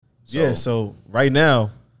Yeah, so right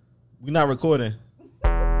now, we're not recording.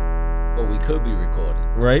 But we could be recording.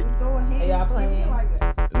 Right? Are y'all playing?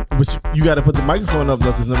 But you got to put the microphone up,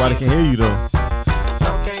 though, because nobody can hear you, though.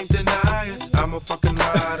 Can't deny it. I'm a fucking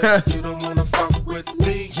rider. You don't wanna fuck with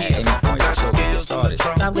me. At any point, the show can get started.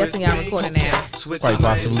 So I'm guessing y'all recording now. Quite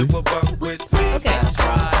possibly. Okay.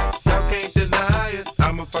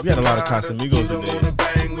 We had a lot of Casamigos today.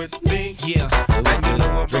 Yeah. It was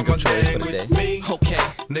the drink of choice for the day. Okay.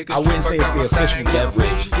 I wouldn't say it's the official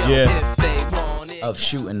beverage Yeah. of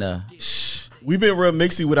shooting the... We've been real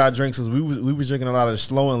mixy with our drinks, because we was drinking a lot of the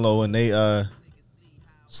Slow and Low, and they,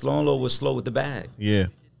 Slow and Low was slow with the bag. yeah.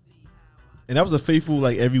 And that was a faithful,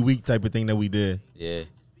 like, every week type of thing that we did. Yeah.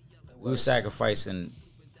 We were sacrificing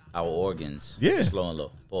our organs. Yeah. Slow and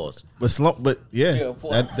Low. Pause. But yeah,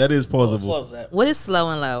 that is plausible. What is slow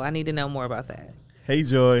and low? I need to know more about that. Hey,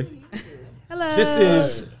 Joy. Hello. This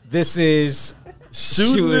is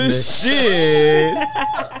Shooting the shit.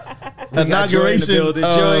 Inauguration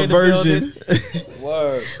Joy in the version.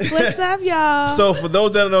 Word. What's up, y'all? So for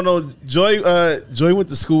those that don't know, Joy went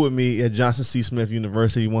to school with me at Johnson C. Smith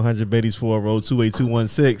University, 100 Beatties Ford Road,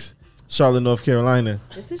 28216, Charlotte, North Carolina.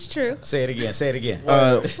 This is true. Say it again.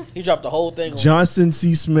 He dropped the whole thing on Johnson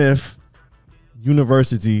C. Smith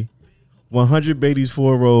University, 100 Beatties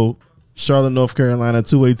Ford Road, Charlotte, North Carolina,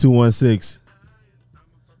 28216.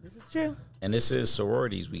 This is true. And this is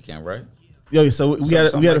sororities weekend, right? Yo, so we had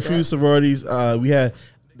Something a like few that? sororities. We had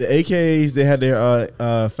the AKAs. They had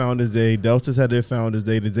their Founders Day. Deltas had their Founders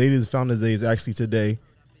Day. The Zetas Founders Day is actually today.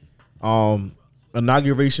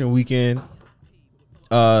 Inauguration weekend.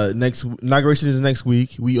 Inauguration is next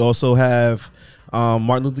week. We also have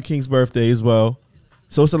Martin Luther King's birthday as well.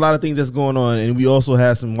 So it's a lot of things that's going on, and we also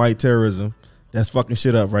have some white terrorism that's fucking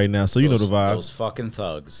shit up right now. So you know the vibe. Those fucking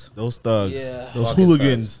thugs. Those thugs. Yeah. Those Fucking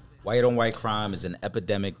hooligans. thugs. White on white crime is an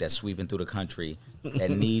epidemic that's sweeping through the country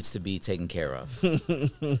that needs to be taken care of.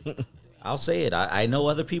 I'll say it. I know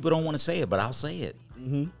other people don't want to say it, but I'll say it.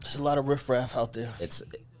 There's a lot of riffraff out there It's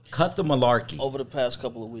cut the malarkey. over the past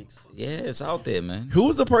couple of weeks. Yeah, it's out there, man. Who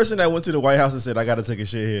was the person that went to the White House and said, "I got to take a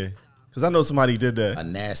shit here"? Because I know somebody did that. A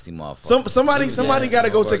nasty motherfucker. Somebody got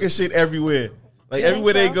to go take a shit everywhere. Like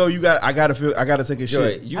everywhere they go, I gotta take a Joy,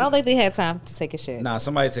 shit. you, I don't think they had time to take a shit. Nah,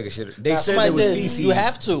 somebody took a shit. They Now, said somebody it was did. feces. You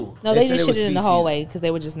have to. No, They they said just it was shit it in the feces. hallway because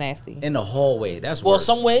they were just nasty. In the hallway. That's Well, worse.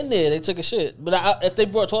 somewhere in there they took a shit. But if they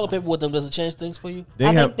brought toilet paper with them, does it change things for you? They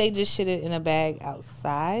I have think they just shit it in a bag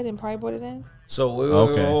outside and probably brought it in.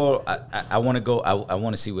 So I want to go. I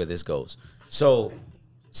want to see where this goes. So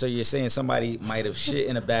you're saying somebody might have shit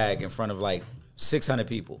in a bag in front of like 600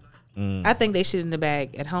 people, I think they shit in the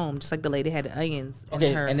bag at home, just like the lady had the onions. in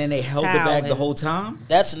Okay, her and then they held the towel bag the and- whole time.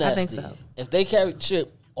 That's I nasty. think so. If they carried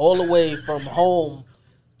shit all the way from home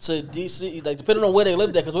to DC, like depending on where they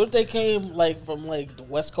lived at, because what if they came like from like the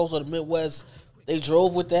West Coast or the Midwest? They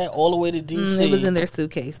drove with that all the way to DC. It was in their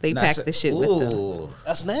suitcase. They packed the shit with them. Ooh,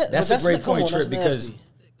 That's nasty. that's a great point, Trip,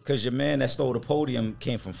 because your man that stole the podium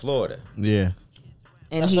came from Florida. yeah.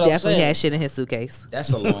 And That's he what I'm definitely saying. had shit in his suitcase.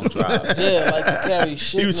 That's a long drive. Yeah, like to carry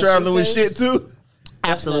shit. He was in a traveling with suitcase. shit too.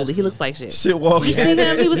 Absolutely. nasty. He looks like shit. Shit walking. You see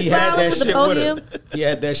him? He was had smiling that with the shit podium. with him. He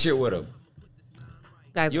had that shit with him.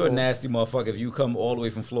 Guys, You're a cool. nasty motherfucker if you come all the way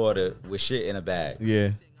from Florida with shit in a bag. Yeah.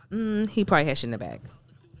 He probably had shit in the bag.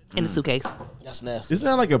 In the suitcase. That's nasty. Isn't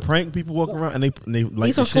that like a prank? People walk around and they like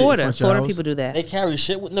He's the from shit in Florida. front of your Florida house? people do that. They carry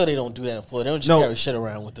shit with. No, they don't do that in Florida. They don't just No. carry shit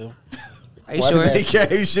around with them. Are you Why sure? did They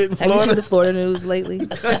carry shit in Have you seen Florida. the Florida news lately? They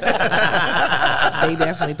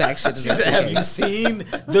definitely pack shit in She the said, "Have suitcase. you seen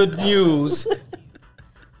the news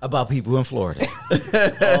about people in Florida?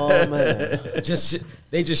 Oh man. They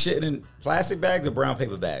just shitting in plastic bags or brown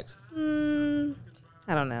paper bags."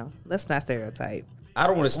 I don't know. Let's not stereotype. I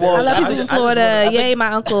don't want to Well, I love people I from just Florida. wanna- I think- Yay, my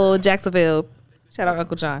uncle Jacksonville. Shout out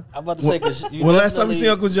Uncle John. I'm about to say because When last time you see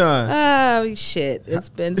Uncle John? Oh shit! It's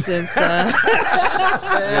been since Yeah,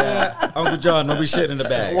 Uncle John, don't be shitting in the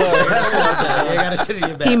bag. You ain't got to shit in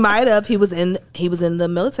your bag. he might have. He was in the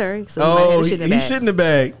military, so he might Oh, have he shit in the bag. shit in the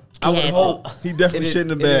bag. I would He had hope. He definitely It is- shit in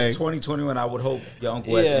the It bag. is 2021. I would hope your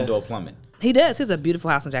uncle has Yeah. indoor plumbing. He does. He has a beautiful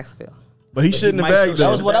house in Jacksonville. But he shit in the might bag still that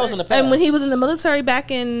though. was what I was in the past. And when he was in the military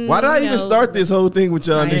back in, Why did I you even know, start this whole thing with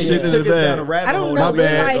y'all and this Yeah, shit in took the us down a bag? rabbit I don't hole. know. My We're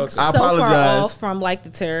bad. like I so far apologize. off from like the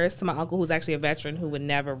terrorists to my uncle, who's actually a veteran who would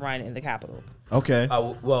never run in the Capitol. Okay.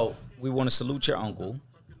 Well, we want to salute your uncle,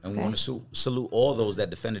 and we Okay. want to salute all those that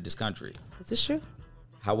defended this country. This is true.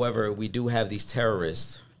 However, we do have these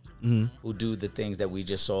terrorists who do the things that we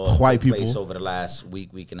just saw White take place people. over the last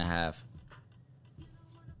week and a half.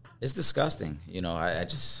 It's disgusting. You know, I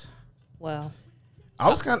just... Well, I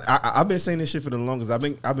was kind of. I've been saying this shit for the longest. I've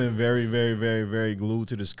been very, very, very, very glued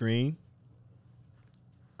to the screen.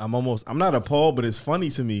 I'm not appalled, but it's funny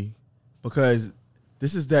to me because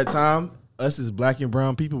this is that time. Us as black and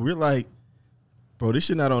brown people, we're like, bro, this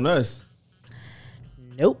shit not on us.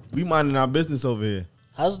 Nope. We minding our business over here.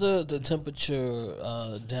 How's the temperature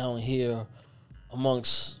down here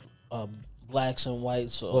amongst blacks and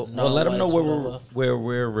whites? Or Well, let them know non-whites, where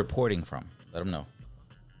we're reporting from. Let them know.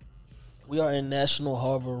 We are in National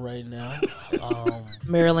Harbor right now.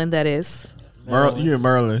 Maryland, that is. You in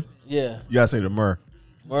Maryland? Yeah. You gotta say the Mer.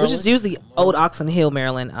 Maryland? Which is usually Old Oxon Hill,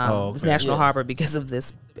 Maryland. Oh, It's okay. National Yeah. Harbor because of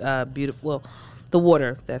this beautiful, the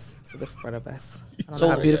water that's to the front of us. I don't know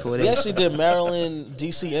how beautiful it we is. actually did Maryland,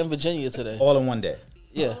 D.C., and Virginia today. All in one day.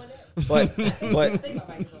 Yeah. But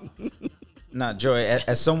nah, Joy,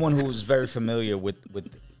 as someone who's very familiar with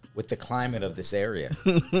the climate of this area,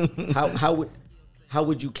 how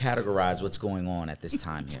would you categorize what's going on at this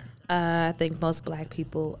time here? I think most black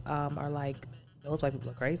people are like, those white people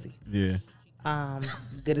are crazy. Yeah.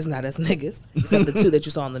 Good as not us niggas, except the two that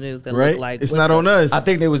you saw on the news that Right. look like It's what not the- on us. I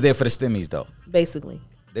think they was there for the stimmies though. Basically,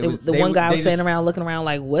 They was- the they one was- guy they was standing just- around looking around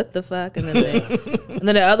like, what the fuck, and then and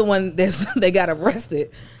then the other one, they got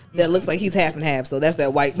arrested. That looks like he's half and half. So that's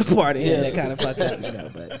that white part of him that kind of fucked up, you know.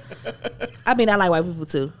 But I mean, I like white people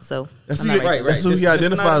too. So That's I'm who not you- racist. Right. That's who This- he this is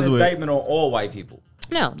not identifies an with. indictment on all white people.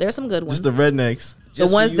 No, there's some good ones. Just the rednecks. The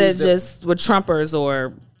Just for ones you that just were Trumpers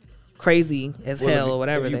or crazy as Well, hell if- or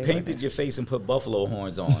whatever. If you they painted were. your face and put buffalo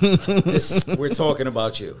horns on, we're talking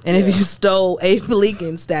about you. And if you stole Abe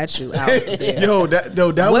Lincoln statue out there. Yo, that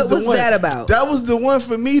What was the was one. that about? That was the one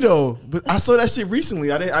for me though. But I saw that shit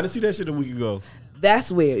recently. I didn't see that shit a week ago.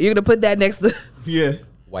 That's weird. You're gonna put that next to Yeah.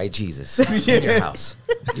 White Jesus in your house.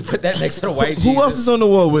 You put that next to the white Jesus. Who else is on the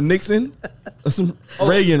wall with Nixon? Some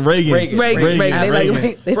Reagan. Reagan. They like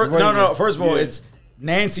Absolutely. Reagan. No. First of all, Yeah. it's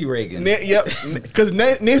Nancy Reagan. Yep. Because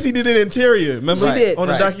Nancy did it interior. Remember? She did. On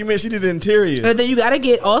the Right. document, she did it interior. And then you gotta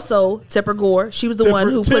get also Tipper Gore. She was the one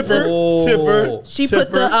who put the Oh. she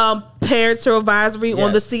put the parental advisory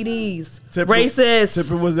on the Yes. CDs. Tipper, Racist.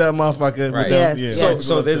 Tipper was that motherfucker. Right. With them, Yes. yeah.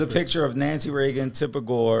 So there's a picture of Nancy Reagan, Tipper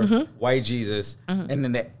Gore, White Jesus, and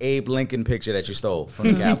then the Abe Lincoln picture that you stole from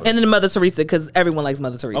the Capitol. And then Mother Teresa, because everyone likes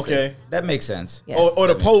Mother Teresa. Okay. That makes sense. Yes. Or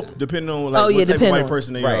the That makes Pope, sense. depending on like Oh, what yeah, type of depending white on-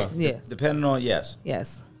 person they Right. are. Yes. Depending on, yes.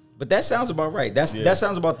 Yes. But that sounds about right. That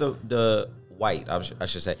sounds about the white, I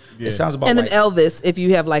should say. Yeah. It sounds about And then white. Elvis, if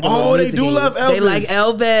you have like a little Oh, they music do in love you. Elvis. They like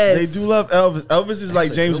Elvis. They do love Elvis. Elvis is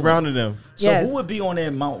like a James good Brown to them. So Yes. who would be on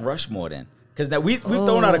there Mount Rushmore then? Because now we've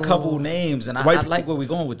thrown out a couple names, and White I like where we're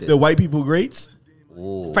going with this. The white people greats.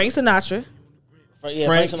 Ooh. Frank Sinatra. Yeah,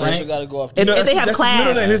 Frank- Frank Sinatra got to go off. If they have His middle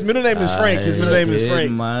class. name. His middle name is Frank. His middle name is Did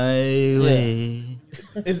Frank. My way.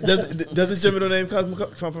 Does your middle name come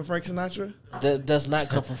from Frank Sinatra? That does not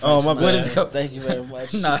come from Oh, Frank my Sinatra. bad. Where does it come- Thank you very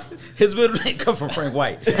much. Nah, his middle name come from Frank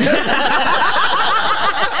White.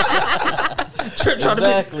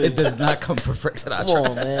 Exactly. It does not come from Frank Sinatra. Come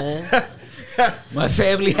on, man. My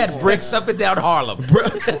family had bricks up and down Harlem.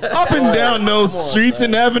 Up and down those streets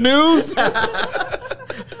and avenues.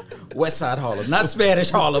 West Side Harlem. Not Spanish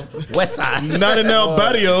Harlem. West Side. Not in El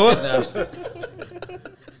Barrio. No.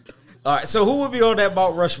 All right, so who would be on that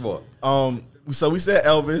Mount Rushmore? So we said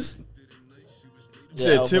Elvis. We Yeah,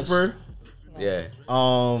 said Elvis. Tipper. Yeah.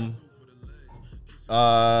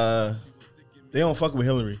 They don't fuck with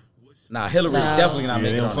Hillary. Nah, Hillary No. definitely not Yeah,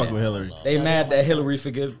 making they it don't on fuck there. with Hillary. They mad that Hillary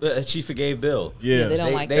she forgave Bill. Yeah. they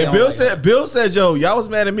don't like they that. don't Bill like said, yo, y'all was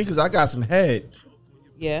mad at me because I got some head.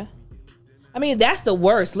 Yeah. I mean, that's the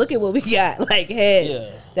worst. Look at what we got. Like head. Yeah.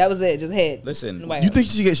 That was it. Just head. Listen, Nobody You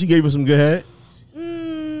else. think she gave him some good head?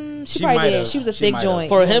 She She probably might did. have. She was a She thick might have. joint.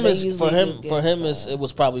 For You know, him, they is usually for him do for good. him is it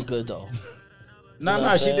was probably good though. No, what no,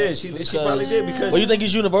 I'm she saying? did. She Because- probably did because Well, you think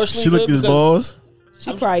he's universally She good? licked his Because- balls.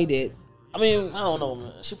 She probably did. I mean, I don't know,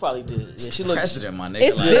 man. She probably did. Yeah, she looked. president, my nigga.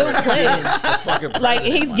 It's like, Bill Clinton. it's the fucking Like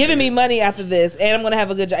president, he's my giving nigga. me money after this, and I'm gonna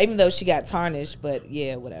have a good job. Even though she got tarnished, but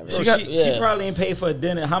yeah, whatever. Bro, got- she yeah. probably ain't paid for a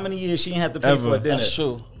dinner. How many years she ain't had to pay Ever. for a dinner? That's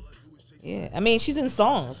true. Yeah, I mean, she's in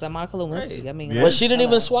songs that Monica Lewinsky. Right. I mean, Yeah. But she didn't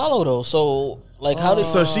even swallow though. So like, how did?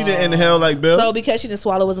 So she didn't inhale like Bill? So because she didn't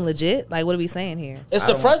swallow wasn't legit. Like, what are we saying here? It's I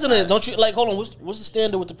the don't- president. Don't you like? Hold on. What's the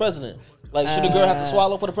standard with the president? Like, should the girl have to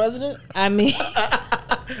swallow for the president? I mean,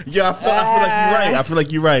 yeah, I feel like you're right. I feel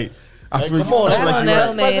like you're right. I feel, come on, I I feel don't like you're know,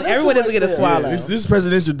 right. man. Presidential Everyone doesn't right get a there. swallow. This is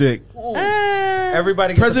presidential dick.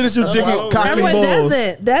 Everybody gets Presidential a dick swallow. and cock and Everyone balls.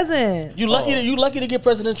 doesn't. You lucky to get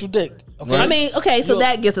presidential dick. Okay. I mean, okay, so You-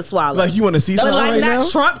 that gets a swallow. Like you want to see but something like right not now?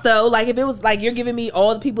 Trump though. Like if it was like you're giving me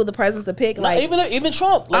all the people, the presidents to pick, like even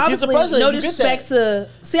Trump, like he's the obviously, president. no you get disrespect that.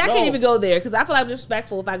 to. See, I can't No. even go there because I feel like I'm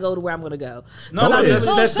disrespectful if I go to where I'm going to go. No, So no, I'm there. let's,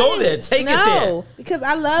 just- let's go there. Take it there. no, because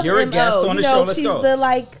I love You're a MO. guest on the You show. know, Let's she's go. the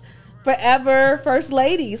like forever first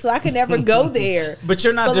lady, so I can never go there. But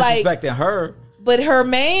you're not like, disrespecting her. But her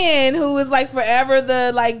man, who is like forever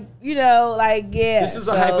the like, you know, like yeah. This is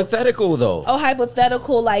a so- hypothetical, though. Oh,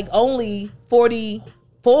 hypothetical, like only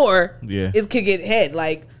 44 Yeah. could get head.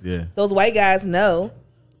 Like Yeah. those white guys know.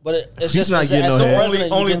 But it's He's just not as getting a no So head. president,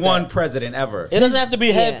 you only get one that. president ever. It doesn't have to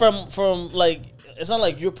be head Yeah. from like. It's not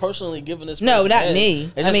like you're personally giving this. No, person not head.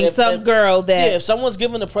 me. It's I just mean, some girl that yeah, if someone's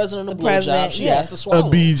giving the president a president, blowjob, she yeah. has to swallow.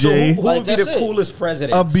 A BJ. So who Like, would be that's the it. coolest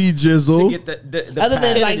president? A B to Jizzle. get the other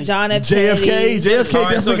than pass? like John F. JFK. Kennedy. JFK All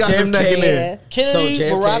right, definitely so got some neck in JFK. there. Kennedy, So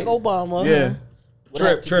JFK. Barack Obama. Yeah. would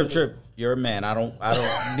have to do- Trip. You're a man. I don't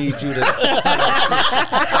need you to.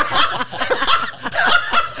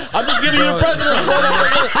 I'm just giving you the president.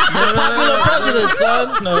 Popular president,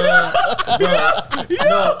 son. No,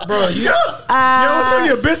 bro. You. Yo, what's on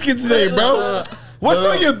your biscuit today, bro? What's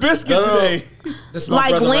on your biscuit today? This is my Like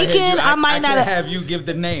brother right Lincoln, here. I might not can't have- have you give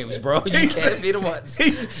the names, bro. You He can't said- be the ones.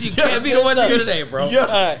 He- You can't be the ones here today, bro.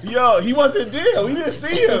 Yo, he wasn't there. We didn't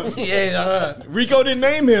see him. Yeah, no. Rico didn't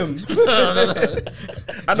name him. I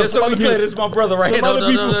know Just some so we other clear, people- this is my brother right some here.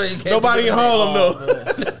 other people, You can't nobody do in that. Harlem though.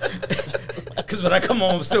 Because when I come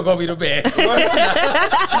home, I'm still gonna be the man.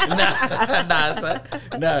 nah, son.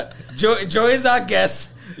 Nah. Joy is our guest.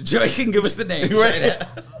 Joy can give us the name. Right.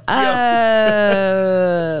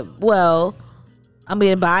 Well, I'm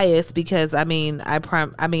being biased because I mean, I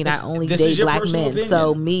only this is date your black personal men. opinion.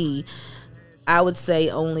 So me, I would say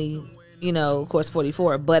only, you know, of course,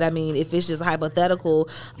 44. But I mean, if it's just hypothetical,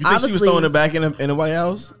 You think she was obviously, throwing it back in the White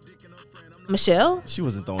House? Michelle, She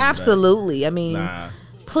wasn't throwing it absolutely. I mean, back. Nah.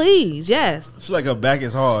 please, yes. She's like her back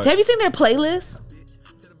is hard. Have you seen their playlist?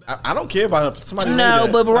 I don't care about it. Somebody No, made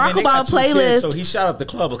that. but Barack They got Obama 2 kids, playlist. so he shot up the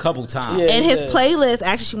club a couple times. Yeah. And his Yeah. playlist,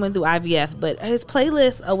 actually, she went through IVF, but his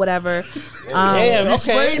playlist or whatever. Damn, okay.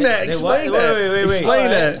 Explain that. They Explain what? that. Wait. Explain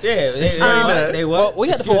that. Yeah, Explain that. They what? Well, we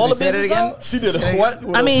had to Excuse put all me, the say that business again? out? She did a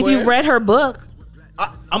what? I mean, if you've read her book,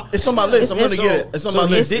 it's on my list. I'm It's- gonna get it. It's on so my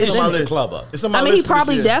he list. did It's on my shoot the list. club up. It's on my I mean, list. he for this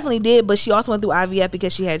probably year. definitely did, but she also went through IVF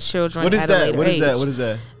because she had children. What is at a that? later What is that? age. What is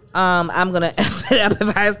that? I'm gonna F it up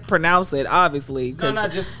if I pronounce it, obviously. 'cause No,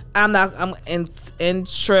 just I'm not. I'm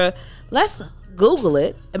intra. Let's Google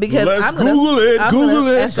it because Let's I'm gonna, Google it, I'm Google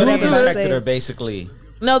gonna it, F so it they up if I inspected say her it. basically.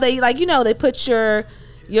 No, they they put your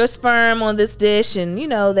sperm on this dish and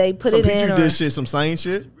they put Some it in. petri or- dish shit, some science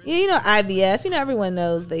shit. Yeah, IVF. Everyone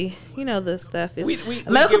knows the stuff. It's We a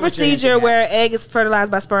medical get what you're procedure hinting at. where egg is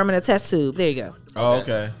fertilized by sperm in a test tube. There you go. Oh,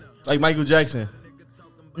 okay. Like Michael Jackson.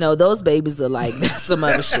 No, those babies are like some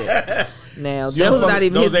other shit. Now, You don't those fuck- not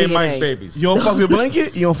even his Those ain't DNA. Mike's babies. You don't fuck with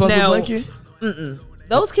Blanket? You don't fuck No. with Blanket?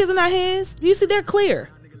 Those kids are not his. You see, they're clear.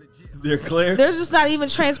 They're clear. They're just not even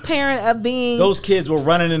transparent of being. Those kids were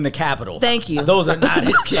running in the Capitol. Thank you. Those are not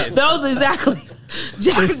his kids. Those exactly.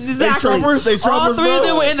 exactly. Trumpers? They All Trumpers, three of bro?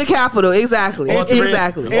 them were in the Capitol. Exactly. All three-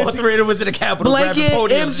 Exactly. All 3 of them was in the Capitol. grabbing Blanket,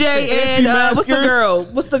 podiums MJ, shit. and what's the Anti-maskers? girl?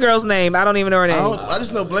 What's the girl's name? I don't even know her name. I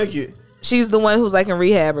just know Blanket. She's the one who's like in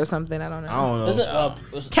rehab or something. I don't know. I don't Is it, know.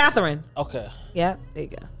 Catherine. okay. Yeah, there you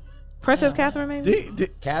go. Princess Catherine, maybe?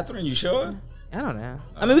 Catherine, you sure? I don't know.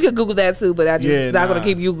 I mean, we could Google that too, but I just Yeah, not gonna nah.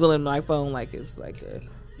 keep Googling my phone like it's like a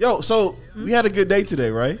Yo, so we had a good day today,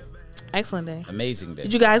 right? excellent day. Amazing day.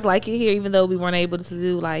 Did you guys like it here, even though we weren't able to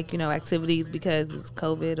do activities because it's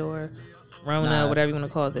COVID or Rona, Nah. whatever you want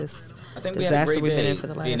to call this? I think we had a great we've been day in for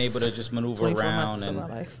the last being able to just maneuver 24 around months of and our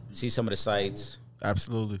life. see some of the sights.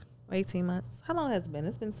 Absolutely. 18 months. How long has it been?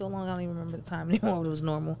 It's been so long I don't even remember the time anymore when it was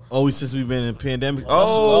normal. Oh, since we've been in pandemic.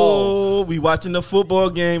 Oh, we watching the football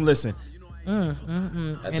game. Listen, At And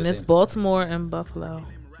the it's same- Baltimore and Buffalo.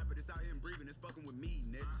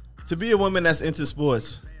 to be a woman that's into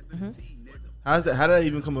sports, how did that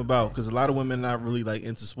even come about? Because a lot of women not really like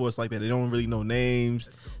into sports like that. They don't really know names.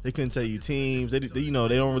 They couldn't tell you teams. They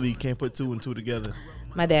don't really can't put 2 and 2 together.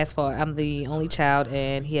 My dad's fault. I'm the only child,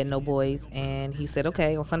 and he had no boys. And he said,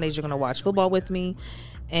 "Okay, on Sundays you're gonna watch football with me."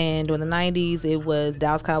 And during the '90s, it was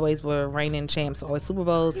Dallas Cowboys were reigning champs, always Super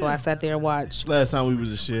Bowls. So I sat there and watched. Last time we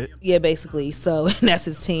was a shit. Yeah, basically. So and that's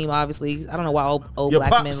his team. Obviously, I don't know why old Your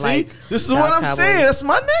black pop, men see, like. this is Dallas what I'm Cowboys. saying. That's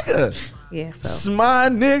my nigga. Yeah. So. That's my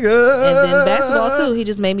nigga. And then basketball too. He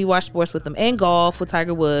just made me watch sports with him, and golf with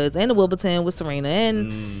Tiger Woods, and the Wimbledon with Serena,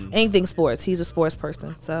 and anything sports. He's a sports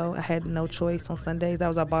person, so I had no choice on Sundays. That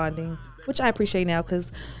was our bonding, which I appreciate now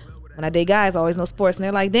because when I date guys, I always know sports, and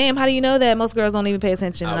they're like, "Damn, how do you know that?" Most girls don't even pay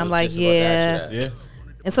attention, and I'm like, "Yeah." Yeah.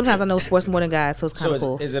 And sometimes I know sports more than guys, so it's kind So of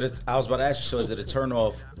cool. is it? I was about to ask you. So is it a turn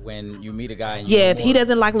off when you meet a guy? And you Yeah, know if he more?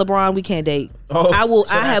 doesn't like LeBron, we can't date. Oh, I will.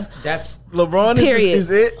 So I have. that's LeBron Period.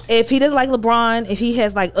 is it? If he doesn't like LeBron, if he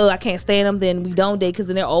has like, I can't stand him, then we don't date because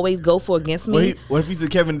then they always go for against me. What if he's a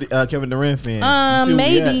Kevin Durant fan? You see where we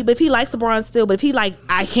Maybe, at? but if he likes LeBron still, but if he like,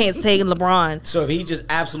 I can't stand LeBron, so if he just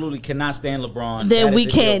absolutely cannot stand LeBron, then that we is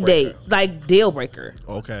a deal can't breaker. date. Like deal breaker.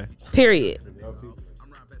 Okay. Period.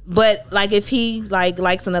 But like if he like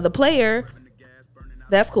likes another player,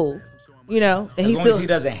 that's cool. You know, and As he long still as he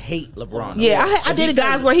doesn't hate LeBron. yeah. I If he dated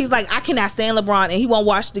guys says- where he's like, I cannot stand LeBron, and he won't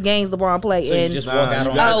watch the games LeBron play. So you and just walk out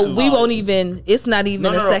you on. got oh, to. we won't even. It's not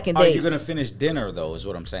even a second Are date. you gonna finish dinner though? Is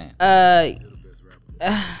what I'm saying. Uh,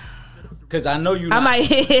 Because I know you. I might.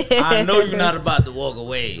 I know you're not about to walk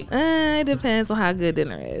away. It depends on how good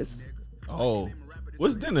dinner is. Oh.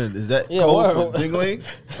 What's dinner? Is that Yeah, cold what- from Dingling?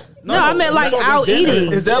 No, I meant like talking out dinner.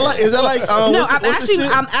 eating. Is that like No, what's I'm the actually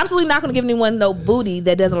shit? I'm absolutely not going to give anyone no booty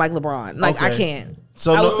that doesn't like LeBron. Like I Okay. can't.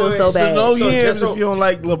 So I would no- feel so so bad. no So yams just so- if you don't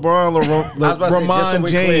like LeBron, I was about to say, just so Ramon we're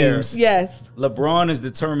clear. James. Yes. LeBron is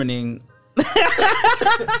determining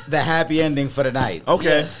the happy ending for the night.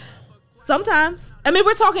 Okay. Sometimes. I mean,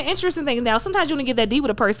 we're talking interesting things now. Sometimes you want to get that deep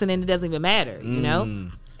with a person and it doesn't even matter, you know?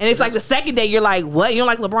 And it's like the second day, you're like, what? You don't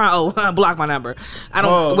like LeBron? Oh, block my number. I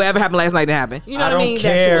don't, Oh. whatever happened last night to happen. You know I what I don't mean?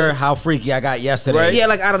 care That's how freaky I got yesterday. Right. it. Yeah,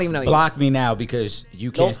 like I don't even know you. Block me now because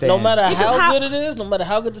you can't stand. No matter how, how- good it is, no matter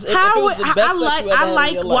how good this, if it How was would, the best I sex like you ever I had in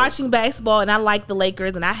like your life. watching basketball and I like the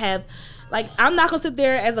Lakers and I have like I'm not gonna sit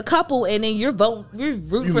there as a couple and then you're rooting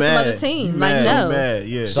You for some other mad. team. You Like mad. no. You mad.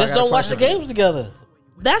 Yeah. So I Just got a don't watch the question for you. games together.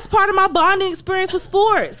 That's part of my bonding experience with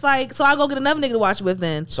sports. Like, so I'll go get another nigga to watch it with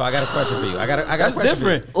then. So I got a question for you. I got a That's question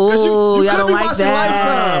different. For you. 'Cause Ooh, you y'all could don't be like watching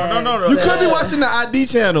that. Lifetime. No. You could be watching the ID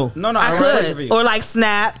channel. No, I I got a question for could. you. Or like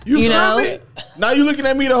Snapped, You you feel know? me? Now you looking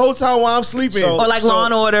at me the whole time while I'm sleeping. So- Or like So, Law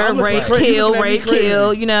and Order, I'm looking Rape, crazy. You Kill, looking at me Rape, crazy.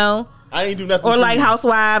 Kill, you know? I ain't do nothing. Or to like you.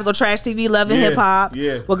 Housewives or Trash TV, Love and Yeah, Hip Hop.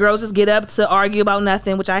 yeah. Where girls just get up to argue about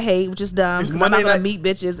nothing, which I hate, which is dumb. It's 'Cause I'm not Monday gonna night- meet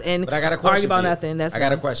bitches and But I got a question argue about for you. nothing. That's I got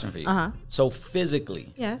a dumb. question for you. Uh-huh. So physically,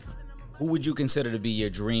 Yes. who would you consider to be your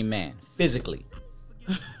dream man? Physically.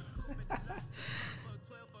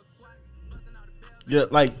 Yeah,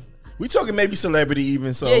 like we talking maybe celebrity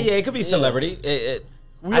even. So Yeah, it could be celebrity.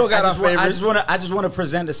 We all got our I favorites. just want to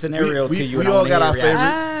present a scenario We- to you. we and I all wanna got hear our your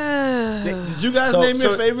reactions. favorites. Did you guys So- name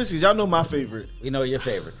your so- favorites? Because y'all know my favorite. We know your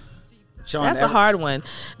favorite. Sean, That's a hard one.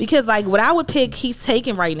 Because like what I would pick, he's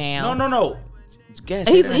taken right now. No. Guess,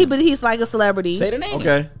 say, the name. But he's like a celebrity. Say the name.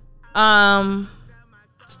 Okay.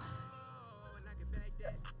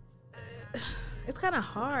 It's kind of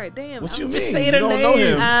hard. Damn. What you I'm- mean? Just say You the don't name.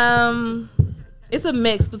 know him. It's a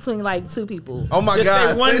mix between like two people. Oh my Just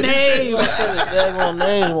God! say one Say- name. Daggone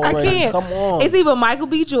name I already. can't. Come on. It's either Michael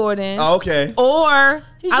B. Jordan Oh, okay. or I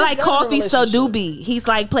just like got in a Coffee relationship. Sodubi. He's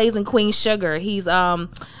like plays in Queen Sugar. He's I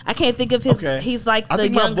can't think of his. Okay. He's like I the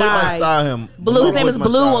think my young boy might guy. style him. Blue. His My name boy's is my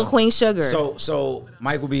Blue style. on Queen Sugar. So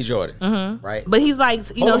Michael B. Jordan, right? but he's like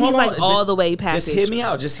Hold on, he's hold like on. all the way past. Just hear me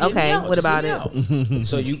out. Just hear me Okay, out. what Just hear about me out.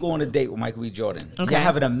 So you go on a date with Michael B. Jordan. Okay. You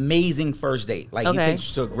have an amazing first date. Like he Okay. takes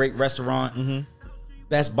you to a great restaurant,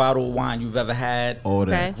 best bottle of wine you've ever had. All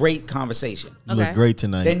that. Okay. Great conversation. Okay. Look great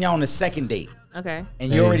tonight. Then you're on the second date. Okay.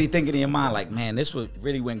 And you're Hey. already thinking in your mind, like, man, this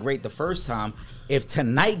really went great the first time. If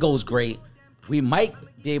tonight goes great, we might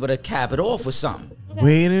be able to cap it off with something.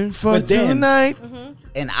 Waiting for But then- tonight.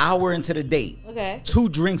 An hour into the date, Okay. 2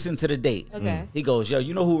 drinks into the date, Okay. he goes, yo,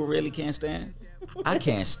 you know who we really can't stand? I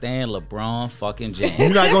can't stand LeBron fucking You're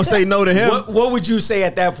James. not gonna say no to him. What would you say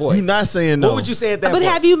at that point? You're not saying no. What would you say at that But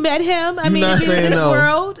point? have you met him? I You mean, not if he's in saying this no.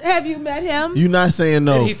 world, have you met him? You're not saying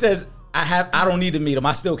no. And he says, I don't need to meet him.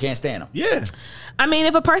 I still can't stand him. Yeah. I mean,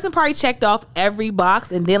 if a person probably checked off every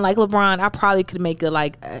box and then like LeBron, I probably could make a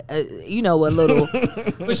little.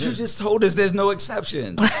 But you just told us there's no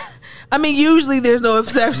exceptions. I mean, usually there's no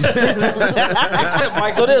exception. Except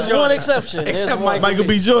Michael So there's B. Jordan. one exception. Except There's one. Michael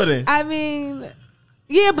B. Jordan. I mean,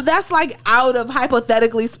 yeah, but that's like out of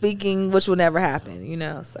hypothetically speaking, which will never happen, you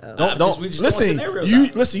know. So We just throwing listen. scenarios You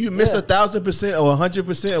out. listen. You miss 1,000% or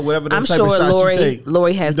 100% or whatever. I'm Type sure of shots Lori you take.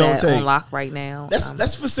 has you don't that on take. lock right now.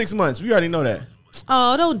 That's for 6 months. We already know that.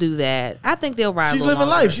 Oh, don't do that. I think they'll ride. She's a little living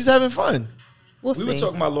longer. life. She's having fun. We'll We see. were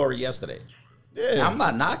talking about Lori yesterday. Yeah. Now, I'm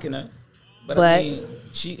not knocking her, but But- I mean,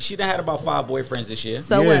 she done had about 5 boyfriends this year.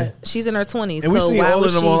 So Yeah. what? She's in her 20s. and we so see why all would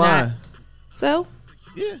of them she online. not? So,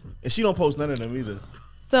 Yeah. And she don't post none of them either.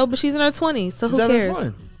 but she's in her 20s. So She's who having cares?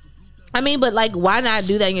 fun. I mean, but like, why not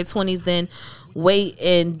do that in your 20s then wait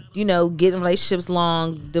and get in relationships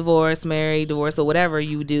long, divorce, marry, divorce, or whatever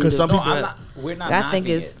you do. 'Cause some No, people- we're not. I knocking think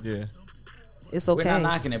it's it. Yeah. it's okay. We're not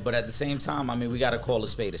knocking it, but at the same time, I mean, we got to call a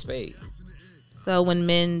spade a spade. So when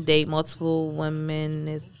men date multiple women,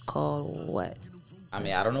 it's called what? I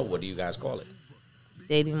mean, I don't know. What do you guys call it?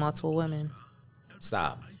 Dating multiple women.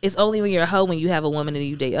 Stop. It's only when you're a hoe when you have a woman and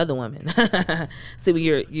you date other women. See, when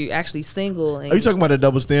you're actually single. And Are you talking about a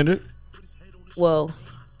double standard? Well,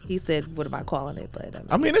 he said, "What am I calling it?" But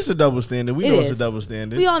I mean, it's a double standard. We It know it's is. a double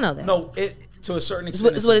standard. we all know that. No, it to a certain it's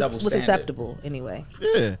extent, what, it's a double what's standard. acceptable anyway.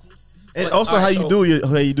 Yeah. And But, also all right, how so-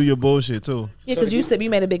 you do your bullshit too. Yeah, So because you- you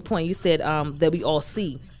made a big point. You said that we all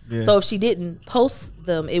see. Yeah. So if she didn't post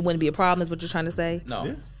them, it wouldn't be a problem. Is what you're trying to say? No,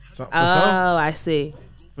 Yeah. For Oh, I see.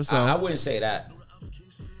 some. I wouldn't say that.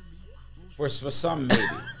 For some, maybe.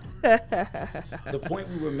 The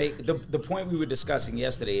point we were discussing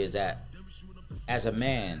yesterday is that as a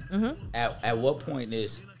man, Mm-hmm. at what point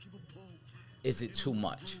is it too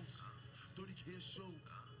much?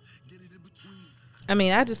 I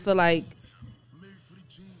mean, I just feel like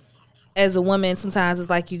as a woman, sometimes it's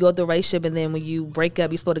like you go through a relationship and then when you break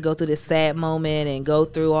up, you're supposed to go through this sad moment and go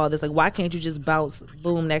through all this. Like, why can't you just bounce,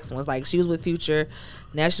 boom, next one? Like, she was with Future,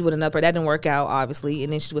 now she's with another. That didn't work out, obviously,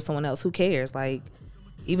 and then she's with someone else. Who cares? Like,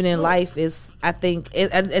 even in life, I think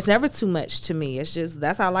it's never too much to me. It's just,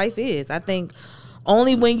 that's how life is. I think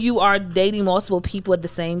only when you are dating multiple people at the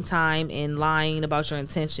same time and lying about your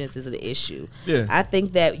intentions is an issue. Yeah. I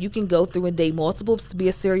think that you can go through and date multiple to be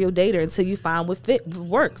a serial dater until you find what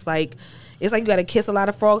works. Like, it's like you got to kiss a lot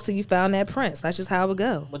of frogs till you found that prince. That's just how it would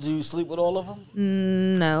go. But do you sleep with all of them?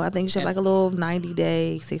 No, I think you should have like a little 90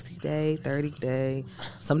 day, 60 day, 30 day,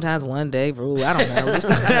 sometimes 1 day rule. I don't know.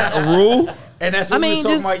 A rule? And that's what I we mean, was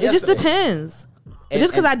talking about it just yesterday. depends. And-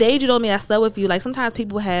 Just because and- I dated you don't mean I slept with you. Like, sometimes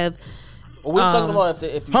people have. Well, we're talking about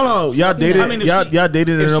if you Hold on, y'all dated? I mean, if y'all she- dated if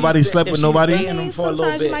and she's nobody da- slept if with she's nobody? dating them for a little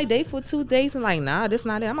Sometimes you bit. might date for 2 days and like, nah, this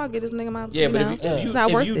not it. I'm gonna get this nigga my. Yeah, but know, if it's you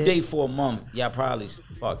not worth if you it. date for a month, y'all probably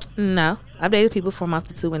fuck. No, I've dated people for a month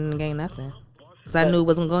or two and didn't gain nothing because I knew it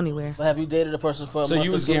wasn't going anywhere. But have you dated a person for a So month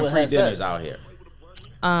you or was two getting and free had dinners sex? out here.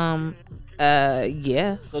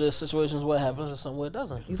 Yeah, So there's situations where it happens and some where it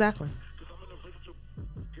doesn't. exactly.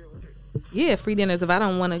 Yeah, free dinners if I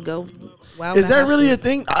don't want to go. Wow, Is that really a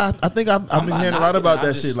thing? I think I've been not hearing a lot knocking about it, that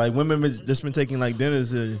I'm just- shit. Like women just been taking like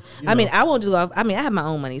dinners. I mean, I won't do. I mean, I have my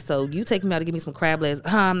own money, so you take me out to give me some crab legs.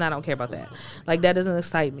 I don't care about that. Like, that doesn't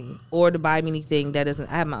excite me, or to buy me anything that doesn't.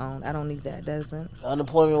 I have my own. I don't need that. Doesn't.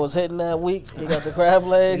 Unemployment was hitting that week. He got the crab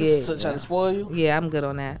legs Yeah. so trying to spoil you. Yeah, I'm good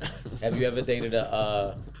on that. Have you ever dated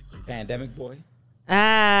a pandemic boy?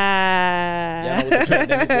 Ah. Y'all know what the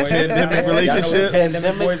pandemic boy is? Pandemic Y'all know what relationship?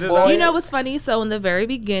 pandemic boys is Boy. out You here? know what's funny? So in the very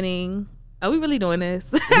beginning, are we really doing this?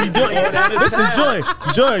 Listen, Joy.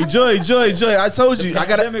 I told you. I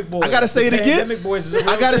Pandemic boys. gotta say The it again. Pandemic boys is a real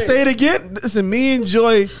I gotta thing. say it again. Listen, me and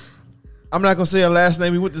Joy. I'm not gonna say her last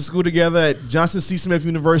name. We went to school together at Johnson C. Smith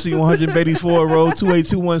University, 184 Road,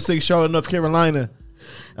 28216, Charlotte, North Carolina.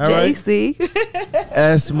 All right, JC.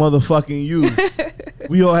 as motherfucking you.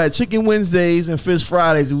 We all had chicken Wednesdays and fish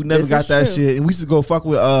Fridays. And we never This got is that true. shit. And we used to go fuck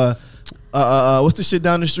with what's the shit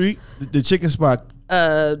down the street? The chicken spot.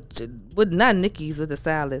 With not Nikki's with the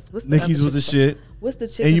salads. What's the Nikki's other was the chicken shit. spot? What's the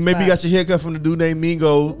chicken And you maybe spot? got your haircut from the dude named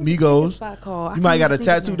What's the Migos. spot called? I You might can't got a think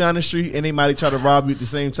of tattoo it. down the street, and they might try to rob you at the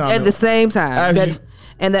same time. At the same time. As That- you-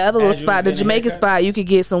 and the other little As you spot, was the getting a Jamaican haircut? spot, you could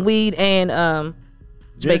get some weed and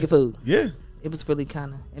Jamaican food. Yeah. It was really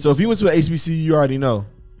kind of. So if you went to an HBCU, you already know.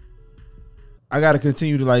 I got to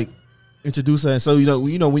continue to like introduce her, and so you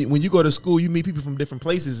know when you go to school, you meet people from different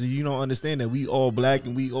places, and you don't understand that we all black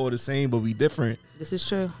and we all the same, but we different. This is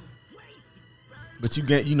true. But you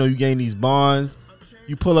gain these bonds.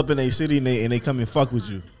 You pull up in a city and they come and fuck with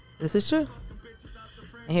you. This is true.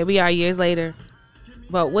 And here we are years later.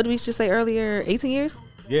 Well, what did we just say earlier? 18 years?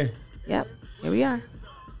 Yeah. Yep. Here we are.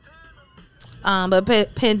 But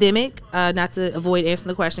pandemic, not to avoid answering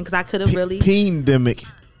the question, because I could have really. Pandemic.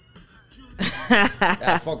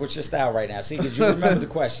 I fuck with your style right now. See, because you remember the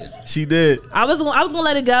question. She did. I was gonna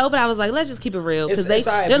let it go, but I was like, let's just keep it real because It's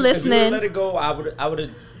all right. they're If you listening. let it go, I would have.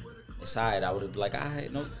 It's all right. I would have like, all right,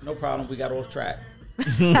 no problem. We got off track.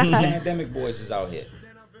 Pandemic boys is out here,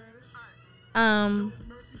 and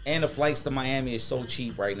the flights to Miami is so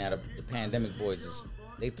cheap right now. The pandemic boys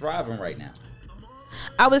they thriving right now.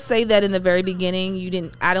 I would say that in the very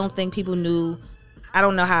beginning, I don't think people knew. I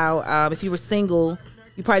don't know how. If you were single,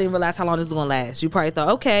 you probably didn't realize how long this was gonna last. You probably thought,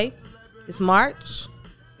 okay, it's March,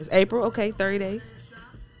 it's April, okay, 30 days.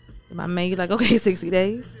 In my May, you're like, okay, 60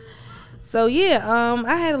 days. So yeah,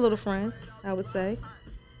 I had a little friend, I would say.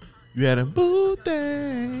 You had a boo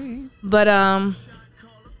thing. But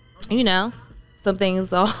you know, some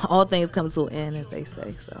things, all things come to an end, as they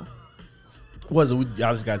say. So, Was it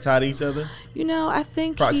y'all just got tired of each other? you know, I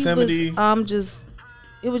think Proximity. He was,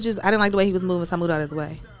 it was just I didn't like the way he was moving, so I moved out of his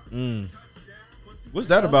way. What's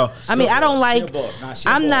that about? I mean, I don't She a like. boss. Nah, she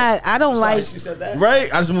a I'm boss. not. I don't Sorry, like. she said that. Right?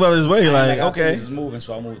 I just moved out of his way. Like, I okay. was moving,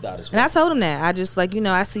 so I moved out as And well. I told him that. I just like, you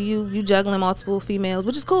know, I see you juggling multiple females,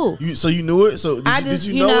 which is cool. So you knew it? So I did just,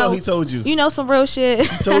 you know or he told you? You know some real shit.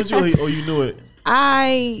 He told you or you knew it?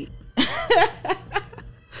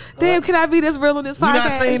 Damn, can I be this real on this We're podcast?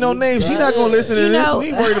 not saying no names. He's not going to listen to You this. know. We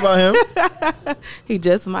ain't worried about him. He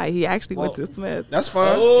just might. He actually went to Smith. That's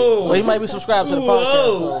fine. Well, he might be subscribed to the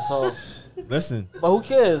podcast, though, so. Listen. But who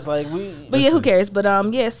cares? Like But yeah, who cares? But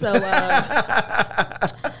yeah, so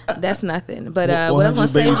that's nothing. But what I was gonna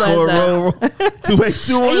say was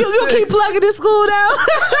 28216. you keep plugging this school down.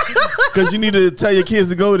 Because you need to tell your kids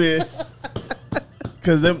to go there.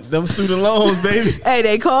 Because them student loans, baby. Hey,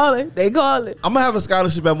 they calling. I'm gonna have a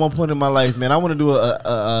scholarship at one point in my life, man. I want to do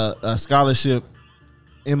a scholarship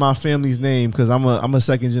in my family's name because I'm a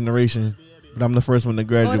second generation, but I'm the first one to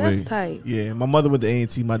graduate. Oh, that's tight. Yeah, my mother went to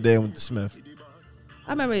A&T, my dad went to Smith.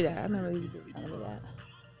 I remember that. I remember you did. I remember that.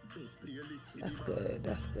 That's good.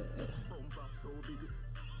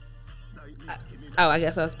 I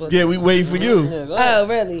guess I was supposed to. Yeah, we waiting for you. Yeah, go ahead. Oh,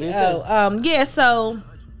 really? Yeah, so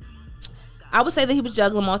I would say that he was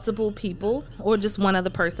juggling multiple people or just one other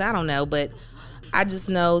person. I don't know, but I just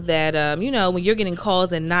know that, you know, when you're getting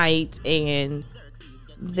calls at night and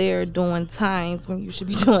they're doing times when you should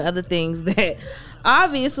be doing other things that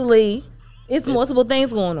obviously it's multiple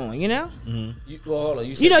things going on, you know? Hold on.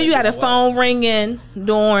 You know, you got a phone ringing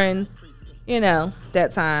during, you know,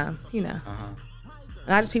 that time, you know.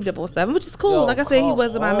 And I just peeped up on stuff, which is cool. Yo, Like I said, he come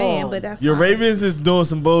wasn't my man, on. but that's Your fine. Ravens is doing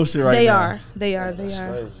some bullshit right They now. are. That's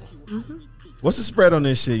crazy. What's the spread on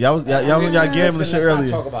this shit? Y'all gambling shit earlier.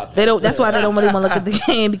 Talk about They don't. That's why they don't really want to look at the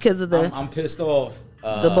game because of the I'm pissed off.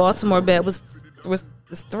 the Baltimore bet was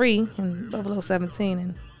 3 and Buffalo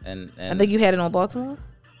 17, and And I think you had it on Baltimore.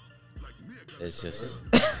 it's just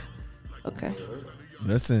Okay.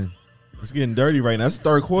 Listen, it's getting dirty right now. It's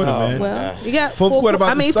third quarter, man. Well, you got Fourth quarter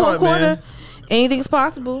about to start, fourth quarter. man. Anything's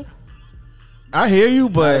possible. I hear you,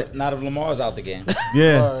 but not if Lamar's out the game.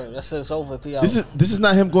 yeah, All right, that's it's over. 3 hours. this is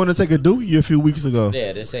not him going to take a dookie a few weeks ago.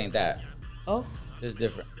 Yeah, this ain't that. Oh, This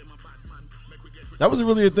different. That was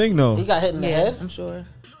really a thing, though. He got hit in the yeah, head. I'm sure.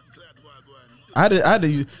 I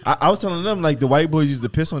was telling them like the white boys used to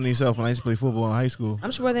piss on themselves when I used to play football in high school.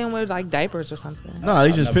 I'm sure they don't wear like diapers or something. No, they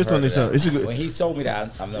I've just never pissed on heard of themselves. It's a that. good, When he told me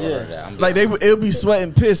that, I've never heard that. I'm like it'll be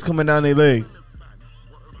sweating piss coming down their leg.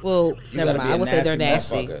 Well, You never gotta mind. be I a would say they're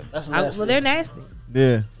nasty. motherfucker. That's Well, nasty. they're nasty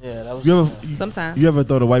Yeah. Yeah, that was. You ever sometimes. you ever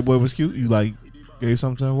thought a white boy was cute? You like gave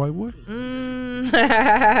something to a white boy?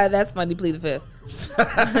 That's funny. Plead the fifth.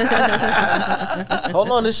 Hold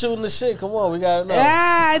on, this shooting the shit. Come on, we gotta know.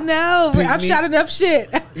 I know. Pick I've me- shot enough shit.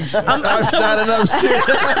 I'm signing up shit.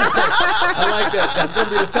 I like that. That's gonna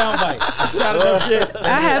be the soundbite. Shot enough shit.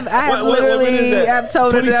 I have What minute literally is that? I've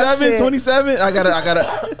told her enough 27, shit. 27. I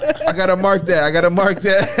gotta mark that. I gotta mark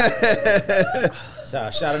that.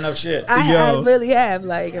 Shot enough shit. I Yo. really have.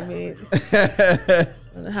 Like, I mean, I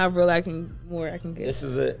don't know how real I can get. This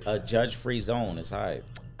is a judge-free zone. It's hype.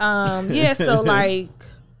 Yeah, so like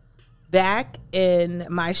back in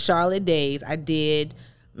my Charlotte days, I did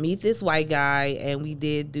meet this white guy and we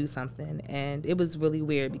did do something, and it was really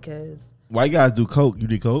weird because White guys do coke. You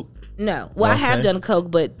did coke? no, well, I have Okay. done coke,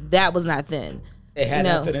 but that was not then. It had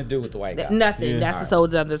No. nothing to do with the white guy. Nothing. Yeah. That's a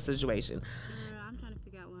whole other situation. I'm trying to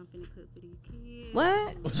figure out what I'm finna cook for these kids.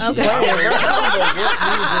 What? Okay.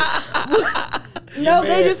 No,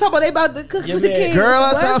 they just talk about they about to cook Your for the man- kids. Girl,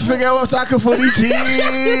 I'm What? trying to figure out what I'm talking for these kids.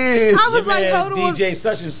 I was Your like, man, hold on. DJ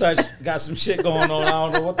such and such got some shit going on. I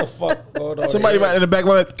don't know what the fuck going on. Somebody there. right in the back,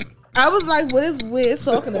 right? I was like, what is Wiz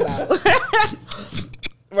talking about?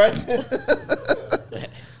 Right?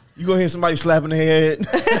 You gonna hear somebody slapping their head?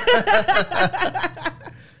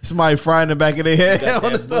 Somebody frying the back of their head? Got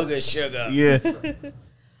on the that stuff. booger sugar. Yeah.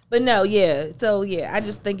 But no, yeah. So yeah, I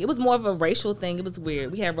just think it was more of a racial thing. It was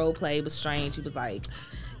weird. We had role play. It was strange. He was like,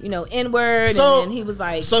 you know, N-word, So- and then he was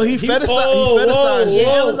like, So he fetishized whoa, you.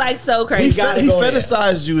 yeah, it was like so He, crazy. gotta he go there.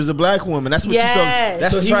 fetishized you as a black woman. That's what you Yes. talking.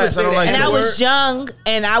 That's So the he would trash. I say don't that like and I that. was young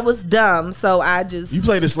and I was dumb, so I just You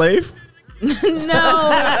played a slave? no,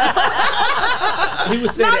 He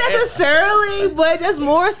was saying not necessarily, but just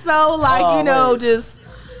more so like Oh, you know, wait. just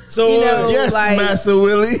so. you know, Yes, like, Master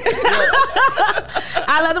Willie.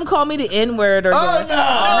 I let him call me the N-word or Oh, this. no. And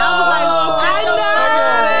I was like, I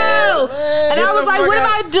know. And I was like, what am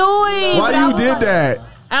I doing? Why But I you was did like, that?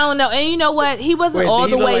 I don't know. And you know what? He wasn't Wait, all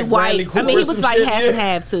did he the look way like Bradley white. I mean, he Cooper or was some like shit? half and Yeah.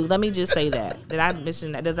 half too. Let me just say that. Did I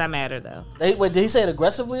mention that? Does that matter though? Wait, did he say it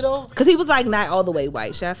aggressively though? Because he was like not all the way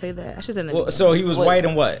white. Should I say that? I should say that. Well, so he was Wait. white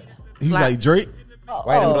and what? He's Black. like Drake.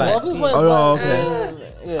 White and black. Well, if he was white, Oh, black,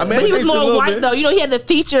 okay. yeah. I mean, but he was takes a more little white bit. though. You know, he had the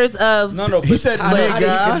features of. No, He said how did he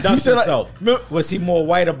nigga. conduct He said, like, himself? remember- Was he more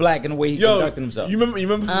white or black in the way he Yo, conducted himself? you remember?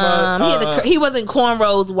 From, He had the, he wasn't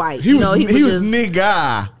cornrows white. he you was know, he was just,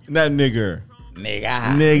 nigga, not nigger.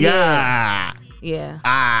 Nigga. Nigga. Yeah,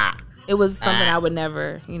 Ah. it was something I would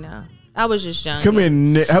never. You know, I was just young. Come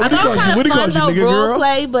here, I what do you know call you? kind What of do you call fun you, though, nigga role girl?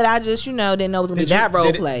 play, but I just didn't know it was gonna be that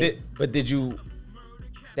role play. But did you?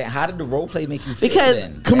 Then how did the role play make you feel? Because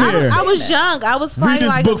then? Come I here. was young. I was probably Read this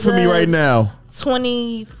like book for me right now.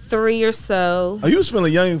 23 or so. Are you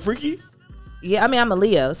feeling young and freaky? Yeah, I mean I'm a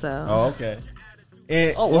Leo, so Oh, okay.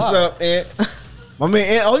 And Oh, what's wow. up, Aunt? My man,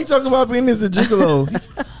 Aunt, all you talking about being is a gigolo.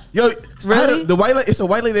 Yo, Really? the white lady, it's a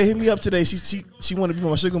white lady that hit me up today. She wanted to be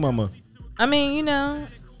my sugar mama. I mean, I'm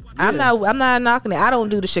not knocking it. I don't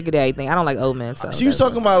do the sugar daddy thing. I don't like old men. So She was that's-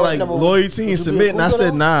 talking about like Number one, loyalty and would you be a submitting. I cougar,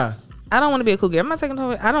 said though? nah. I don't want to be a cougar. I'm not taking.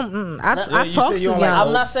 I don't. I you talk said too you don't young, like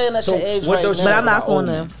I'm not saying that's So your age what right don't you now. but I'm not about going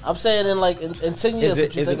old to. I'm saying in like in 10 years, Is what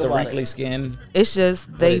it you is think it the about wrinkly it? skin? It's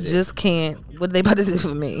just they is it? just can't. What are they about to do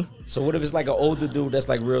for me? So what if it's like an older dude that's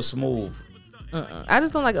like real smooth? I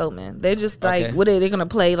just don't like old men. They're just like Okay. what are they gonna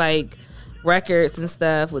play like records and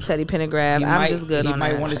stuff with Teddy Pendergrass? I'm just good He on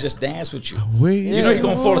might that. want to just dance with you. Wait, You know he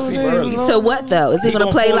gonna fall asleep early. So what though? Is he, He gonna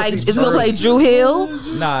gonna play fall like? asleep Is he gonna play first. Drew Hill?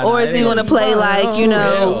 Nah, Or nah, is it he ain't gonna play like Drew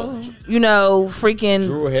Hill. freaking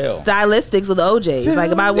Drew Hill. stylistics of the OJs?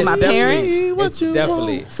 Like am I with It's my definitely- parents? It's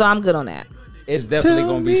definitely, So I'm good on that. it's definitely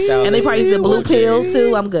gonna be style. And they probably use the blue pill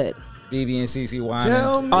too. I'm good. BB and CC Tell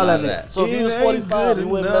Winans, me All of it. that. So if you was 45, you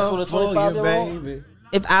wouldn't mess with a 25-year-old? baby.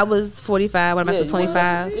 If I was 45, what am I still you wouldn't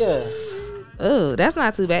 25? mess- Yeah, Oh, that's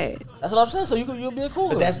not too bad. that's what I'm saying. So you'll be a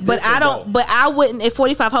cougar. But that's But I different, don't. though. But I wouldn't at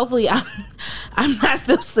 45. Hopefully, I'm not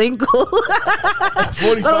still single.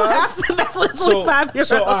 So I don't have to mess with a 25 year old.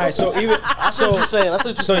 So all right, so even That's what you're saying. That's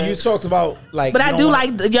what you're so saying. you talked about like. But you I don't do wanna-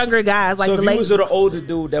 like the younger guys, like So the if you late. was with an older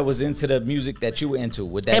dude that was into the music that you were into,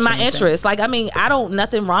 would that And my change things? interest, like I mean, I don't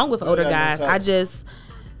nothing wrong with older got no guys. I cups. just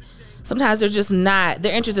sometimes they're just not.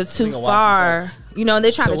 Their interests are too Nigga, wash far. your cups. You know,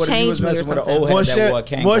 they're trying So to what if you change was me or messing with an something. old More, head that wore a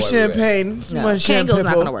Kangol more everywhere? champagne. No, More Kango's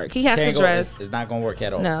not gonna work. He has to Kangol dress. is not gonna work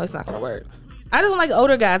at all. No, it's not gonna work. I just don't like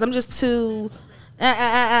older guys. I'm just too.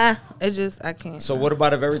 It's just I can't. So what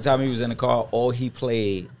about if every time he was in the car, all he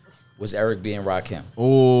played was Eric B and Rakim?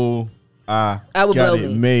 Oh, I would got blow it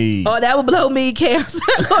me. made. Oh, that would blow me. KRS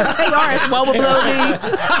One would blow me.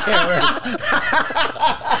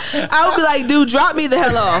 I would be like, dude, drop me the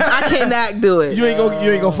hell off. I cannot do it. You ain't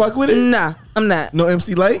gonna fuck with it. Nah, I'm not. No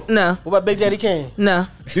MC Light. No, What about Big Daddy Kane? no.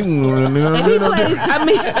 If he If plays, I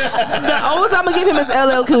mean, the oldest I'm gonna give him is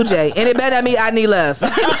LL Cool J, and it better not mean I Need Love. It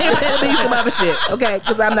better be some other shit, okay?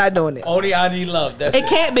 Because I'm not doing it. Only I Need Love. That's It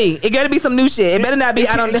can't be. It gotta be some new shit. It better not be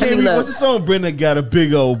I Don't Need What's Love. the song? Brenda got a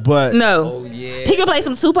big old butt. No. Oh yeah. He can play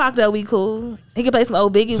some Tupac though. We cool. He can play some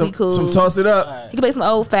old Biggie. We cool. Some toss it up. He can play some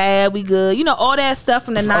old Fab. We good. You know all that stuff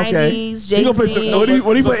from the '90s. Jay He gonna play some. What do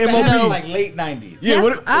you play? Fat MOP. like late 90s. Yeah. Yes,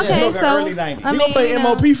 What? okay, Yeah. so Early 90s. I He mean, gonna play you know,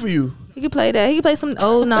 MOP for you. He can play that. He can play some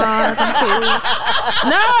old Nas. I'm cool.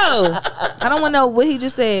 No, I don't want to know what he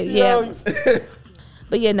just said. Yeah,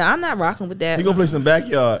 but yeah, no, I'm not rocking with that. He gonna play some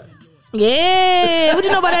Backyard. Yeah, what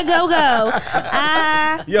you know about that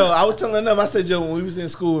go go? Yo, I was telling them. I said, yo, when we was in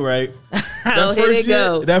school, right? Oh, here they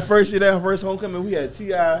go. That first year, that first homecoming, we had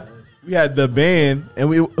T.I., we had the band,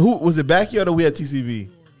 and who was it? Backyard or we had TCB?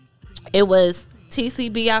 It was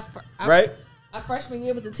TCB. Right? Our freshman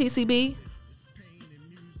year with the TCB.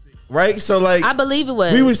 Right? So like, I believe it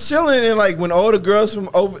was. we was chilling and like when all the girls from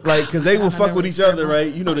over, like, cause they I would fuck remember with the each other, circle.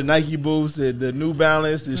 right? You know, the Nike boots, the New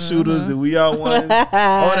Balance, the shooters, the We All Ones, all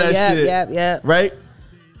that shit. Yep. Right?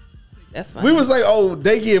 That's fine. We was like, oh,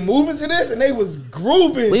 they get moving to this, and they was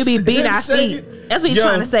grooving. We be shit. beating They our shaking. feet. That's what he's Yo,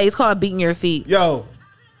 trying to say. It's called beating your feet. Yo,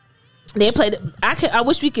 They played. I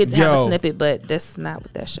wish we could have Yo. a snippet, but that's not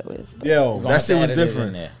what that show is. yo, We're gonna that have shit to was edit it in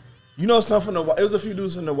different. there. You know, some from the it was a few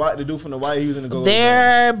dudes from the white. The dude from the white, he was in the go.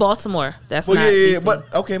 They're Baltimore. That's Well, not. yeah, DC.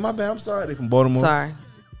 but okay, my bad. I'm sorry. They from Baltimore. Sorry,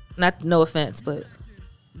 not no offense, but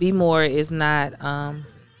Be More is not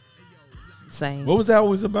same. What was that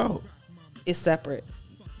always about? It's separate.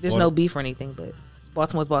 There's What? no beef or anything, but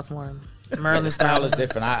Baltimore's Baltimore. The Maryland's style is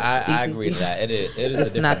different. I DC. agree with that. It is. It is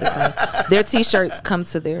It's a not different. the same. Their T-shirts come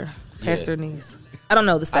to their past Yeah. their knees. I don't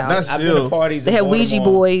know the style. That's I've been Still. to parties. They in have Ouija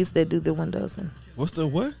Baltimore. boys that do the windows and What's the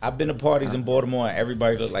what? I've been to parties in Baltimore and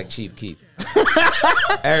everybody look like Chief Keef.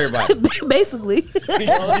 Everybody. Basically. Tell me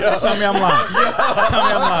I'm lying. Tell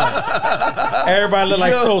me I'm lying. Everybody look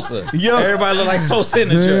like Sosa. Everybody look like Sosa in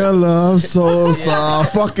the They joint. love Sosa.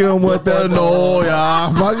 Fucking with the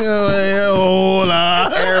Noya. Fucking with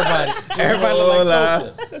the Everybody look like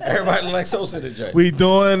Sosa. Everybody look like Sosa in the joint. We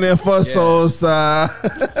doing it for Sosa.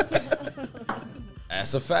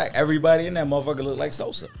 That's a fact. Everybody in that motherfucker look like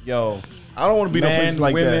Sosa. Yo, I don't want to be no Men, places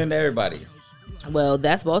like women, that. everybody. Well,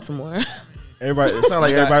 that's Baltimore. Everybody, it sounds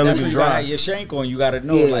like everybody That's looking when you gotta dry. have your shank on. You gotta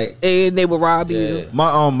know, Yeah. like, And they will rob yeah. you. My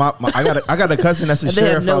I got a cousin that's a And they have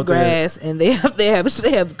sheriff no out there. grass, and they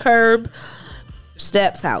have curb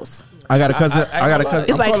steps house. I got a cousin. I I got a ain't cousin.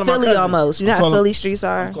 It's I'm like calling my Philly cousin. almost. You know I'm how calling- Philly streets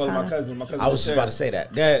are. I'm calling my Kinda. cousin. My cousin. I was is just about to sheriff.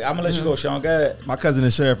 say that. Yeah, I'm gonna let you go, Sean. Go ahead. My cousin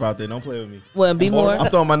is sheriff out there. Don't play with me. Well, be more I'm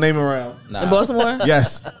throwing my name around. Nah. in Baltimore.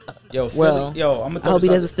 Yes, Yo, Philly. Well, Yo, I'm gonna I throw hope he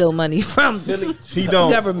this doesn't steal money from Philly. he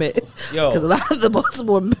don't. government. Yo. Because a lot of the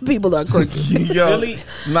Baltimore people are crooked. Yo, Philly.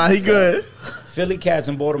 nah, he good. Philly cats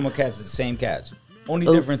and Baltimore cats is the same cats. Only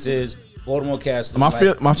Oops. difference is Baltimore cats. My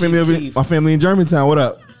like Chief family in Germantown. What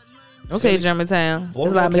up? Okay, Germantown. There's a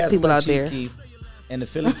Baltimore lot of mixed cats people look out like Chief there. Keef, and the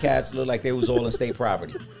Philly cats look like they was all in state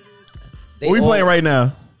property. They What we all- playing right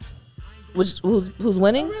now? Who's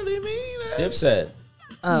winning? Really mean that? Dipset.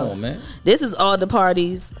 Come Oh. on, man. This is all the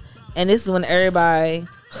parties, and this is when everybody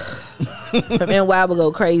from NY would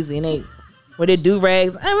go crazy, and they where they do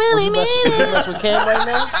rags. I really You mean mess it. with Cam right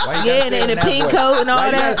now? Why you Yeah, gotta and say it in the that pink voice? coat and all Why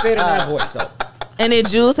you that. gotta say it in that voice though? And then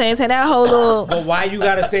Jules saying that whole little But why you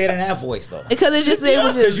gotta say it in that voice though? because it's just they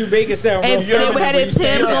was Because just you make it sound real and they feminine had when their you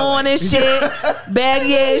say it Timbs that way. on and shit,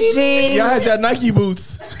 baggy ass jeans. Y'all had your Nike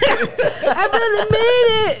boots. I really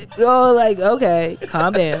mean it. Oh, like okay,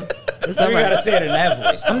 calm down. It's Why all you right. gotta say it in that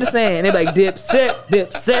voice? I'm just saying they be like dip set. They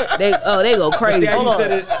go See crazy. how you Hold on.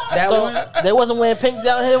 said it that So one? they wasn't wearing pink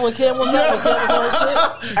down here when Cam was out. When Cam was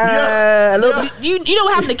on his shit. A little bit, you know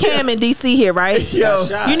what happened to Cam in DC here, right? Yo,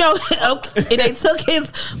 Shot. You know, okay, they took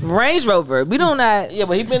his Range Rover. We don't not. Yeah,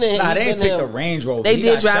 but he been in. Nah, he they been didn't take in- the Range Rover. They He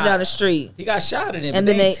did got drive shot. down the street. He got shot in it, And but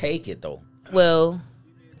then they didn't they- take it though. Well,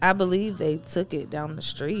 I believe they took it down the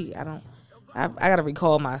street. I gotta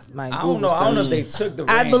recall my I Google don't know. I don't know if search. they took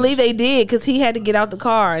the. I Range. believe they did because he had to get out the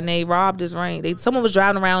car and they robbed his Range. Someone was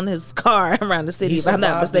driving around his car around the city, He if I'm not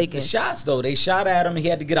survived the mistaken. shots though. They shot at him. He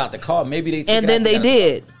had to get out the car. Maybe they took And it then after they that.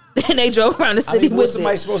 did. And they drove around the I city mean, what's with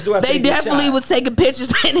somebody it. supposed to do after They they get definitely shot? was taking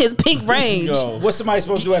pictures in his pink Range. Yo. What's somebody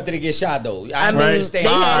supposed to do after they get shot though? I, I mean, understand.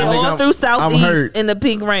 they had it Nah, all nigga, through I'm Southeast hurt. in the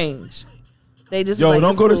pink Range. They just Yo, was like,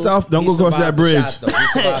 don't it's go to cool. South. Don't He go across that survived the bridge. shots, though. He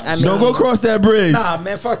survived the I mean- Don't go across that bridge. Nah,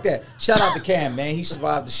 man, fuck that. Shout out to Cam, man. He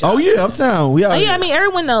survived the shot. Oh yeah, uptown. We out Oh yeah, here. I mean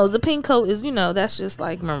everyone knows the pink coat is that's just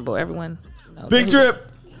like memorable. Everyone knows. Big trip.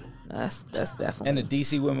 That's definitely. And the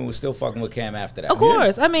DC women was still fucking with Cam after that. Of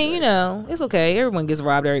course, I mean it's okay. Everyone gets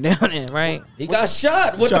robbed every now and then, right? He got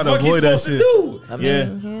shot. What the Trying to fuck he avoid that supposed to shit. do? I Yeah.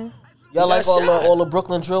 mean, Y'all like got shot. all the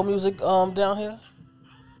Brooklyn drill music down here?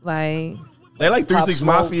 like They like 3 Pop 6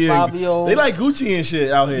 Smoke, Mafia. Fabio. They like Gucci and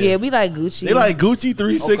shit out here. yeah, we like Gucci. They like Gucci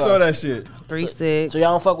 3 6 Okay. all that shit. 3-6. So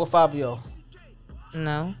y'all don't fuck with Fabio?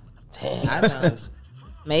 No, Damn. I don't.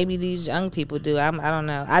 Maybe these young people do. I don't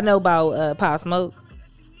know. I know about Pop Smoke.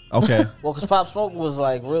 Okay. Well, because Pop Smoke was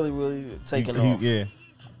like really, really taking off. Yeah.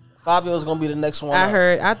 Fabio's gonna be the next one.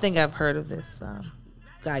 I think I've heard of this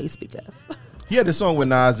guy you speak of. He had the song with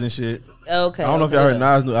Nas and shit. Okay. I don't know if y'all heard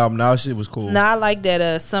Nas' new album. Nas shit was cool. No, I like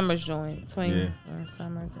that Summers joint. Yeah.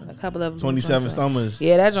 Summers and a couple of 27 Summers.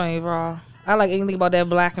 Yeah, that joint raw. I like anything about that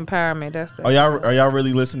black empowerment. That's the Are y'all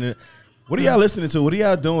really listening? What are y'all listening to? What are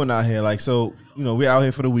y'all doing out here? Like, so we're out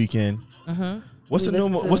here for the weekend. Mm-hmm. What's We a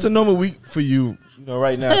normal listen to- What's a normal week for you?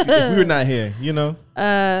 Right now, if we were not here,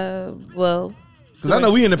 well, because I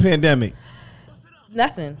know we in the pandemic.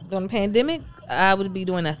 nothing. During the pandemic, I would be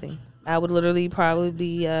doing nothing. I would literally probably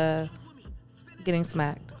be getting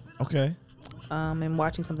smacked. Okay, And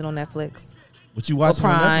watching something on Netflix what you watching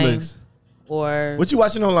on Prime. Netflix? or What you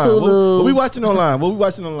watching online? Hulu. What we watching online? What we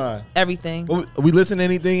watching online? everything. We listening to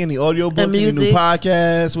anything? Any audio books? Any new music.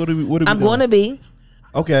 podcasts? What are we I'm doing? going to be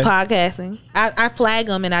Okay. podcasting. I flag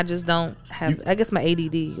them and I just don't have. I guess my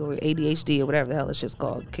ADD or ADHD or whatever the hell it's just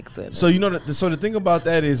called kicks in. So so the thing about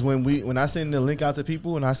that is when I send the link out to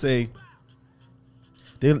people and I say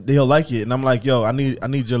they'll like it and I'm like, yo, I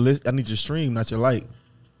need your list, I need your stream, not your like.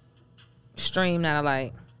 Stream, not a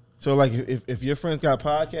like. So like if your friends got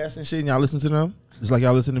podcasts and shit and y'all listen to them, just like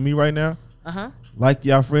y'all listen to me right now, like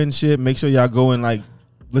y'all friend shit, make sure y'all go and like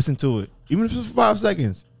listen to it, even if it's for 5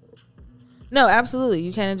 seconds. No, absolutely.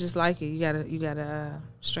 You can't just like it. You gotta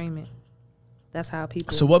stream it. That's how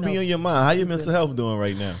people. So what you be know, on your mind? How your mental health doing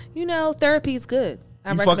right now? You know, therapy's good.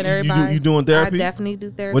 I You recommend fucking- everybody. you doing therapy? I definitely do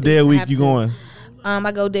therapy. What day of I week have you to. going?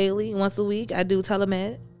 I go daily, once a week. I do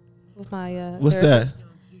telemed with my. What's therapist.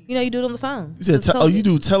 You know, you do it on the phone. You said, It's oh, COVID. you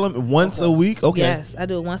do tell them once a week? Okay. Yes, I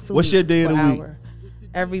do it once a week. What's your day of for the an week? hour.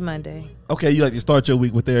 Every Monday. Okay, you like to start your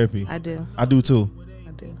week with therapy. I do. I do too.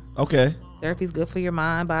 I do. Okay. Therapy's good for your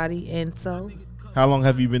mind, body, and soul. How long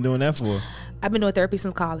have you been doing that for? I've been doing therapy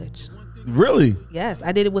since college. Really? Yes,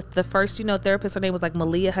 I did it with the first, therapist. Her name was like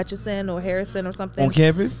Malia Hutchison or Harrison or something. On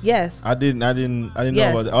campus? Yes. I didn't know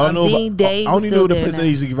Yes, about that. All I know Dean Day I only was knew still the there place that now.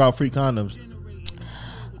 used to give out free condoms.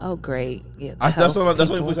 Oh, great. Yeah. That's the only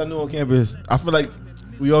place I knew on campus. I feel like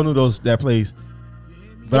we all knew that place.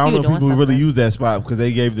 But I don't know if you were people doing really something. use that spot because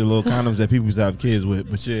they gave the little condoms that people used to have kids with.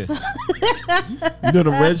 But shit. You know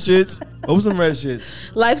them red shits? What was some red shits?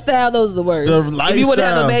 Lifestyle, those are the words. The If you would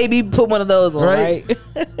have lifestyle. a baby, put one of those on, Right. right?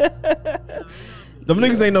 Them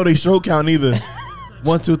niggas ain't know they stroke count either.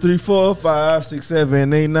 1, 2, 3, 4, 5, 6,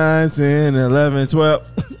 7, 8, 9, 10, 11, 12.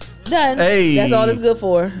 Done. Hey. That's all it's good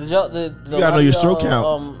for. Did y'all, You gotta know your stroke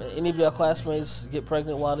count. Any of your classmates get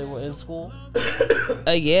pregnant while they were in school?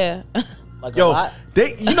 Yeah. Like a Yo, lot?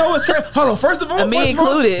 you know what's crazy? Hold on, first of all, Me first of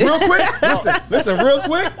all, included. real quick, listen,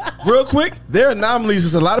 real quick. They're anomalies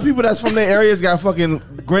because a lot of people that's from their areas got fucking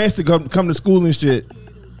grants to come to school and shit.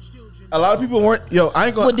 A lot of people weren't. Yo, I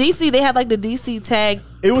ain't gonna. Well, DC, they have like the DC tag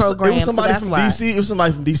It was program. somebody so that's from why. DC. It was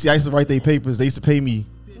somebody from DC. I used to write their papers. They used to pay me.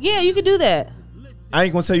 Yeah, you could do that. I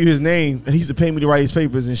ain't gonna tell you his name, and he used to pay me to write his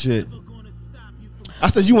papers and shit. I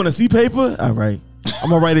said, "You want to see paper? All right, I'm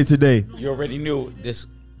gonna write it today." You already knew this.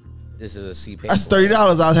 This is a C paper. That's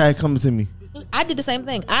 $30 I had coming to me. I did the same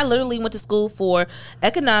thing. I literally went to school for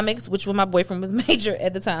economics, which what my boyfriend was major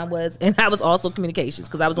at the time was, and I was also communications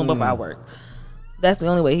because I was doing both our work. That's the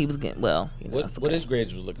only way he was getting What his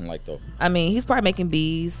grades was looking like though? I mean, he's probably making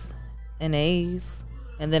B's and A's,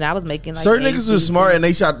 and then I was making like Certain A's, niggas was B's, smart,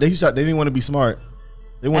 C's. and they didn't want to be smart.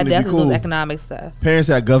 They I wanted to be definitely was cool. economic stuff. Parents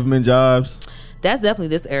had government jobs. That's definitely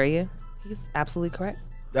this area. He's absolutely correct.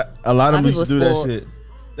 A lot of them people used to do that spoiled. shit.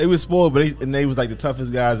 They was spoiled, but they was like the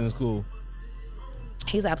toughest guys in school.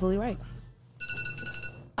 He's absolutely right.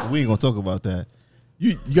 We ain't gonna talk about that.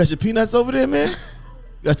 You got your peanuts over there, man? You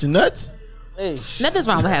got your nuts? Hey, Nothing's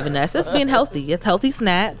wrong with having nuts. That's being healthy. It's a healthy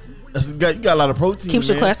snack. You got a lot of protein. Keeps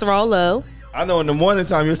your man. cholesterol low. I know in the morning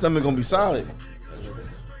time your stomach gonna be solid.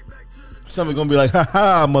 Stomach gonna be like, ha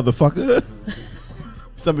ha, motherfucker.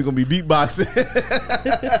 Stomach gonna be beatboxing.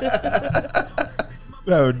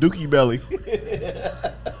 We have a dookie belly.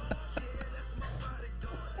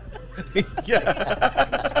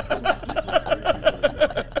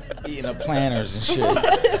 Eating up planners and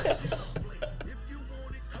shit.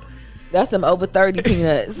 That's them over 30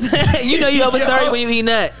 peanuts. You know you over 30 when you eat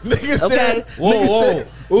nuts. Nigga Okay. said, Whoa, nigga whoa, said-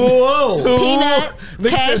 whoa! Peanuts, Nigga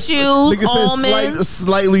said- cashews, nigga said almonds,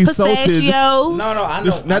 slightly salted. pistachios, No, I know.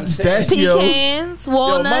 This- not I'm saying- pistachio. pecans,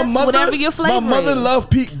 walnuts, whatever your flavor My mother is. love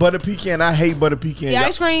butter pecan. I hate butter pecan. Yeah,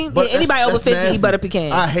 ice cream? But Yeah, anybody that's over 50 eat nasty. butter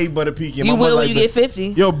pecan. I hate butter pecan. You My will mother when you like get 50.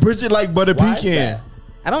 Yo, Bridget like butter Why is pecan. that?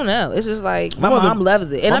 I don't know. It's just like my mother- mom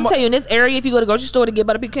loves it, and my I'm mo- telling you, in this area, if you go to the grocery store to get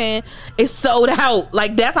butter pecan, it's sold out.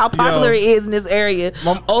 Like that's how popular it is in this area.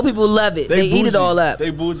 Old people love it. They eat it bougie. all up.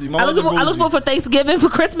 They bougie. My I looked mother for, I looked bougie. for Thanksgiving, for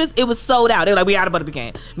Christmas. It was sold out. They were like, we out of butter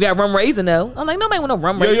pecan. We got rum raisin though. I'm like, nobody want no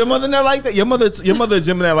rum Yo, raisin. your mother not like that. Your mother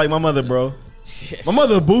Gemini like my mother, bro. My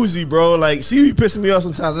mother bougie, bro. Like she be pissing me off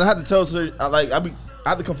sometimes, and I have to tell her, I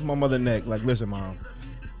have to come from my mother's neck. Like, listen, mom,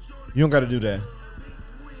 you don't got to do that.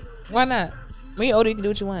 Why not? When you're older, you can do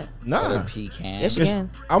what you want. Nah, Butter pecan. Yes, you It's- can.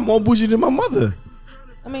 I'm more bougie than my mother.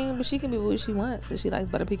 I mean, but she can be what she wants. If she likes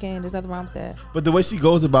butter pecan, there's nothing wrong with that. But the way she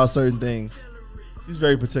goes about certain things, she's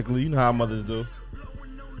very particular. You know how mothers do.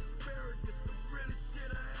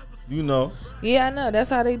 You know. Yeah, I know. That's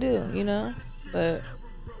how they do, you know? But,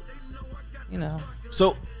 you know.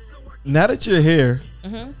 So now that you're here,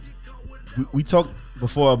 Mhm. we talked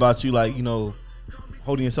before about you, like, you know,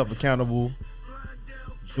 holding yourself accountable,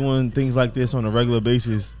 doing things like this on a regular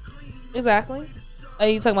basis. Exactly. Are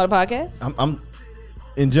you talking about a podcast? I'm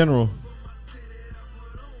in general.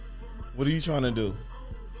 What are you trying to do?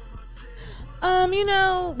 You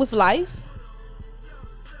know, with life.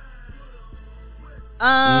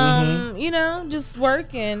 You know, just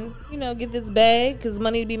work and, you know, get this bag because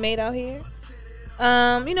money to be made out here.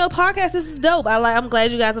 You know, podcast, this is dope. I'm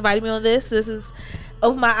glad you guys invited me on this. This is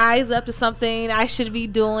opened my eyes up to something I should be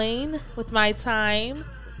doing with my time.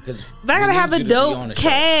 But I gotta have a dope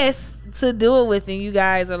cast to do it with, and you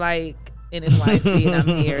guys are like in NYC and I'm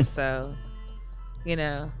here, so you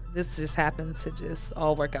know, this just happened to just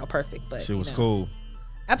all work out perfect. But Shit was you know, cool.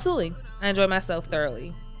 Absolutely. I enjoy myself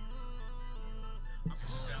thoroughly.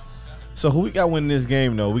 So who we got winning this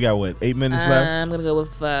game though? We got what? 8 minutes left. I'm gonna go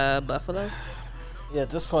with Buffalo. Yeah, at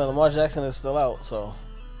this point, Lamar Jackson is still out, so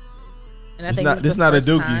And I It's think not- this this is not the a first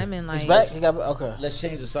dookie. time in, he's like, back. He got okay. Let's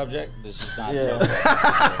change the subject. This is not. Yeah.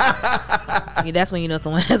 Yeah, that's when you know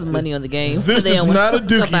someone has money on the game. This They is don't want not a to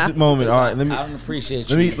talk Dookie about- moment. All right, let me I don't appreciate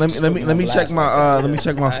let you. me let me let me let me check my let me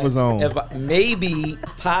check my foot zone. If maybe,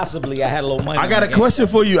 possibly, I had a little money. I got a on the question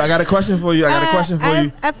for you. I got a question for you. I got a question for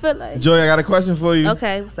you. I feel like. Joy, I got a question for you.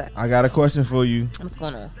 Okay, what's that? I got a question for you. What's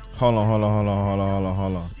going on? Hold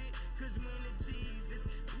on.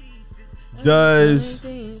 Does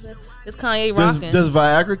It's Kanye rocking. does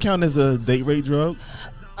Viagra count as a date rape drug?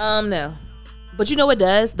 No. But you know what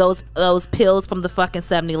does? Those pills from the fucking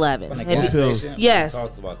 7-Eleven. From the Have you- gas pills. station. Yes. We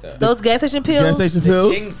talked about that. Those gas station pills. Gas station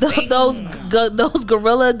pills? Ginseng. Those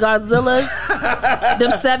gorilla Godzillas,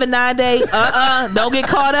 them 7-9 day. Don't get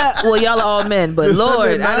caught up. Well, y'all are all men, but The Lord,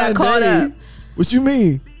 I got 7-9 caught day. up. What you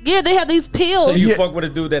mean? Yeah, they have these pills. So you Yeah. fuck with a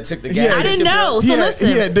dude that took the Yeah. gas I didn't station know. pills? So he had, listen.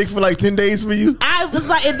 he had dick for like 10 days for you. I was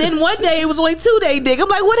like, and then one day it was only 2-day dick. I'm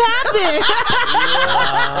like, what happened?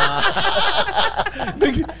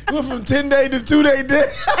 Nigga, went from 10-day to 2-day dick.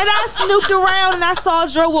 And I snooped around and I saw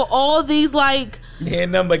Joe with all these like, He had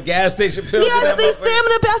nothing but gas station pills. in yes, that these motherfucker.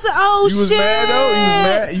 stamina pills. I said, oh You was shit. mad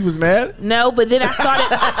though? You was mad? No, but then I started.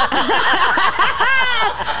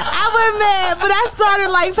 I was mad, but I started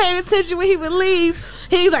like paying attention when he would leave.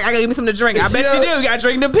 He's like, I gotta give me something to drink. I bet Yeah. you do. You gotta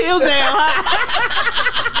drink the pills now.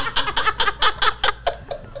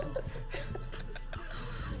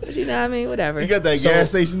 But you know what I mean? Whatever. You got that So- gas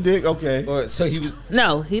station dick? Okay. Or- So he was.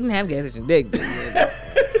 No, he didn't have gas station dick.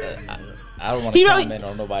 I don't want He to don't- comment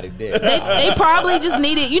on nobody dick. They probably just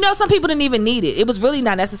needed, you know, some people didn't even need it. It was really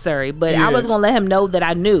not necessary, but Yeah. I was gonna let him know that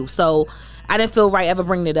I knew. So I didn't feel right ever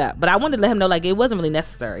bringing it up. But I wanted to let him know like it wasn't really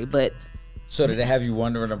necessary. But So did it have you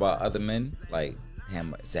wondering about other men? Like,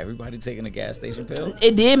 damn, is everybody taking a gas station pill?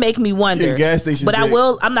 it did make me wonder. Yeah, gas station but dick.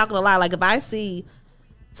 I'm not gonna lie, like if I see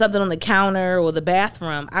something on the counter or the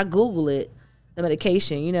bathroom, I Google it, the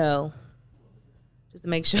medication, you know, just to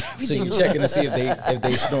make sure. So you checking to see if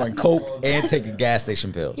they snoring coke and taking gas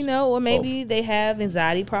station pills? You know, or maybe they have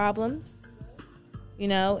anxiety problems, you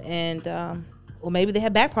know, and or maybe they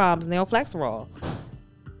have back problems and they're on Flexerol,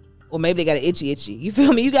 or maybe they got an itchy. You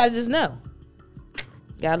feel me? You gotta just know.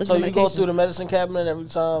 Gotta look So at the you go medication. through the medicine cabinet every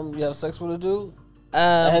time you have sex with a dude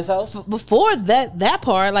at his house? Before that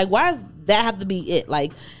part, like, why does that have to be it?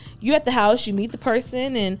 Like, you at the house, you meet the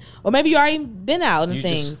person, and or maybe you already been out and You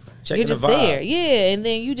just things. checking You're the just vibe. there, yeah, and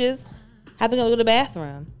then you just happen to go to the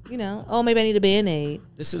bathroom. You know, oh, maybe I need a Band-Aid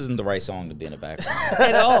This isn't the right song to be in the background.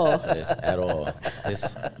 at all. This, at all.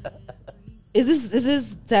 Is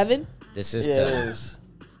this Tevin? This is Yeah, tough. it is.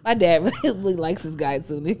 My dad really likes this guy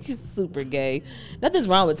too. He's super gay. Nothing's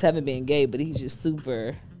wrong with Tevin being gay, but he's just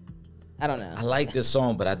super. I don't know. I like this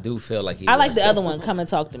song, but I do feel like he. I like was the gay. other one. Come and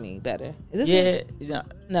talk to me better. Is this it? Yeah.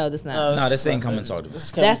 No, this not. No, this ain't Come and Talk to Me. This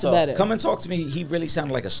is Can We That's Talk? better. Come and Talk to Me. He really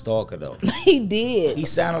sounded like a stalker though. He did. He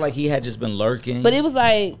sounded like he had just been lurking. But it was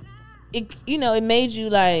like, it. You know, it made you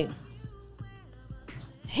like.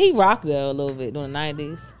 He rocked though a little bit during the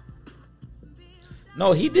 90s.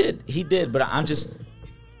 No, he did. He did. But I'm just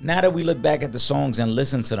now that we look back at the songs and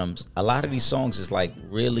listen to them, a lot of these songs is like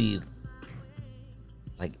really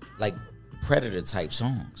like Predator type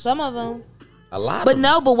songs. Some of them. A lot. But of them.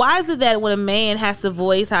 no, but why is it that when a man has to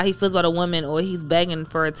voice how he feels about a woman or he's begging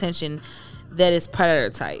for attention, that it's predator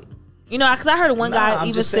type? You know, because I heard one guy I'm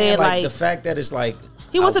even just saying, said like the fact that it's like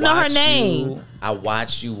He wants I to know her watched name. you- I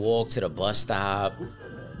watched you walk to the bus stop.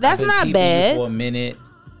 that's I've been not peeping you bad, for a minute.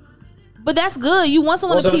 but that's good. You want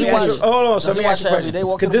someone Well, to does keep he watch- you. Hold on. Does So let he me ask watch you a her every question. day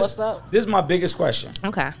walking 'Cause to the this, bus stop? this is my biggest question,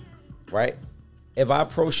 Okay, right? If I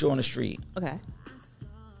approach you on the street okay.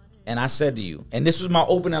 and I said to you, and this was my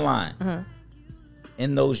opening line, Mm-hmm.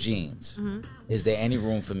 in those jeans, is there any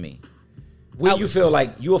room for me? Will you feel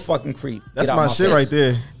like you a fucking creep? That's Get out my shit face. right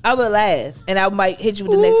there. I would laugh and I might hit you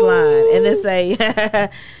with the next line and then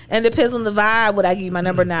say, and it depends on the vibe. Would I give you my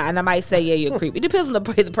number now? And I might say, yeah, you're a creep. It depends on the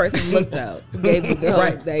person looked out. Gave me the whole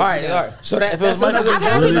Right. thing, All right. you know. All right. So that, If it was that's my another nigga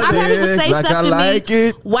I've Really had people say like stuff I to like me.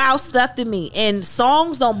 it. Wow, stuff to me. And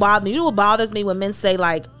songs don't bother me. You know what bothers me when men say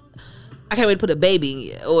like, I can't wait to put a baby in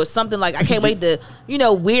you, or something like I can't wait to, you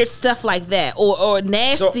know, weird stuff like that, or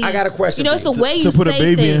nasty. So, I got a question You know, for it's the you. way you To put a say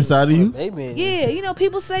baby things. inside of you. Baby. Yeah, you know,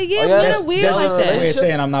 people say, yeah, Oh, yeah? men That's, are weird that's like just a way of that.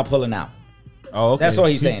 saying I'm not pulling out. Oh, okay. That's all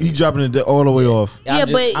he's saying. He dropping it all the way off. Yeah,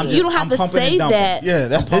 but you don't have to say that. Yeah,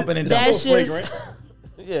 that's pumping and That's dumping. just,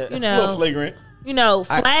 Yeah. you know, flagrant.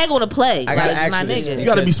 flag on a play. I gotta like, ask my you this. nigga. You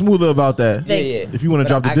got to be smoother about that. Yeah, yeah. If you want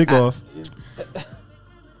to But drop the dick I- off.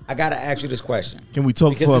 I gotta ask you this question. Can we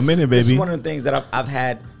talk for a minute, This baby? is one of the things that I've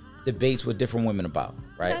had debates with different women about,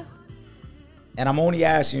 right? Okay. And I'm only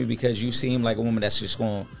asking you because you seem like a woman that's just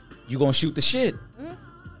gonna shoot the shit.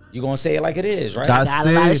 You're gonna say it like it is, right? Got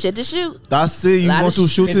a lot of shit to shoot. That's it. You want to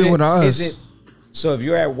shoot it with us? So if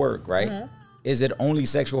you're at work, right? Is it only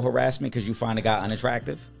sexual harassment because you find a guy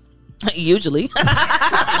unattractive? Usually. Thank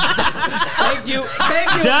you.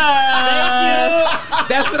 Thank you.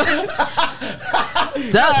 That's what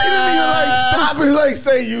Stop it. Like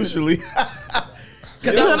say usually.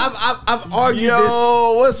 Because I've argued this.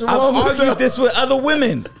 What's wrong I've argued this with other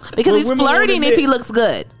women. Because he's flirting if he looks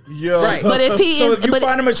good. Yo. Right. But if he if you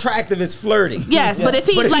find him attractive, it's flirting. Yes, but if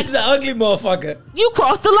he's like an ugly motherfucker, you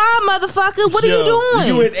crossed the line, motherfucker. What are you doing?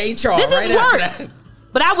 You in HR this right is after work. that.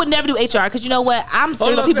 But I would never do HR because you know what? I'm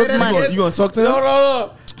stealing people's money. You gonna talk to him?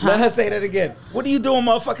 No. Let her say that again. What are you doing,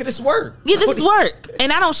 motherfucker? This work. Yeah, this is work,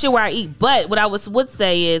 and I don't shit where I eat. But what I would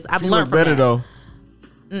say is I've learned from better that. though.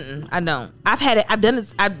 I don't. I've had it. I've done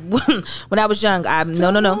it. When I was young.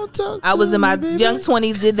 No. I was in my young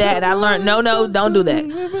 20s. Did that, and I learned no, don't do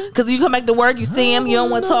that. Because you come back to work, you see him, you don't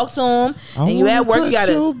want to talk to him, and you at work, you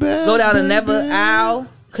gotta go down another aisle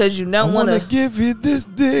because you don't want to give you this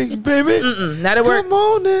dick, baby. Not at work. Come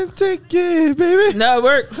on and take it, baby. Not at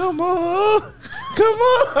work. Come on.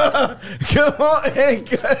 Hey,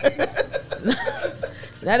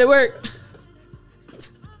 not at work.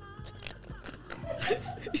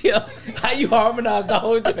 Yo, how you harmonize the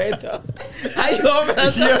whole joint though? How you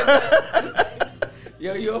harmonize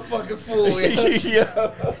Yo, you're a fucking fool. Yo.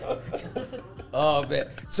 Oh man.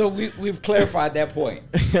 So we've clarified that point.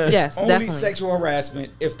 Yes, only definitely. sexual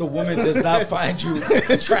harassment if the woman does not find you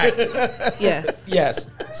attractive. Yes.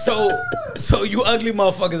 So you ugly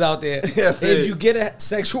motherfuckers out there. Yes, if you get a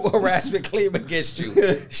sexual harassment claim against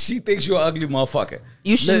you, she thinks you're an ugly motherfucker.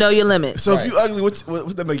 You should know your limits. So if you ugly,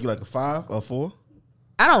 what that make you, like a 5 or 4?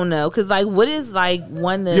 I don't know, cause like, what is like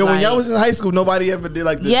one? Yo, when y'all was in high school, nobody ever did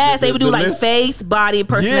like. They would do like face, body,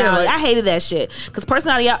 personality. Yeah, like, I hated that shit, cause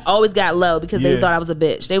personality I always got low because they thought I was a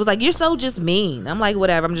bitch. They was like, "You're so just mean." I'm like,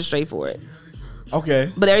 whatever. I'm just straight for it.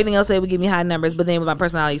 Okay. But everything else they would give me high numbers. But then my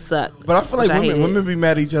personality sucked. But I feel like women be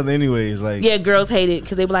mad at each other anyways. Like, yeah, girls hate it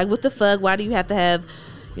because they were like, "What the fuck? Why do you have to have,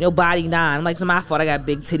 body 9?" I'm like, "It's my fault. I got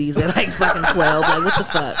big titties at like fucking 12. Like, what the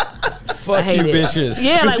fuck?" Fuck you, bitches.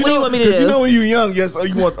 Yeah, like, what do you want me to do? Because you know when you're young, yes, all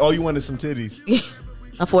you want is some titties.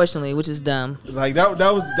 Unfortunately, which is dumb. Like that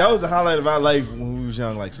was the highlight of our life when we was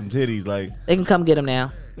young. Like some titties. Like they can come get them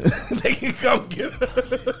now. They can come get them.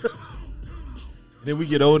 Then we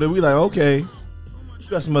get older. We like, okay, you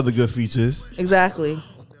got some other good features. Exactly.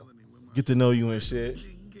 Get to know you and shit.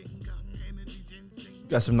 You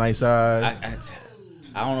got some nice eyes.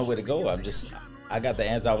 I don't know where to go. I got the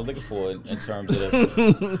answer I was looking for in terms of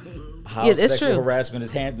how sexual harassment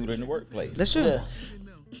is handled in the workplace. That's true. Yeah.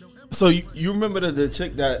 So you remember the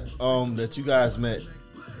chick that you guys met,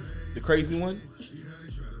 the crazy one?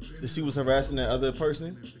 That she was harassing that other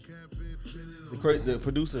person? The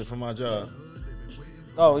producer from my job.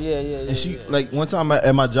 Oh yeah. And she like one time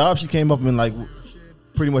at my job, she came up and like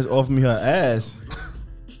pretty much offered me her ass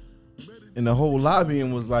in the whole lobby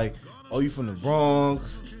and was like, "Oh, you from the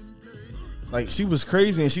Bronx?" Like, she was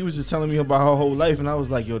crazy, and she was just telling me about her whole life, and I was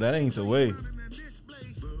like, yo, that ain't the way.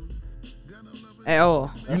 At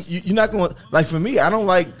all. You're not going to... Like, for me, I don't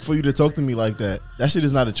like for you to talk to me like that. That shit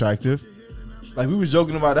is not attractive. Like, we was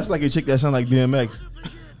joking about... That's like a chick that sound like DMX.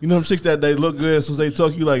 You know them chicks that they look good, so they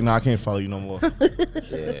talk, you like, nah, I can't follow you no more.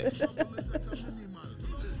 Yeah.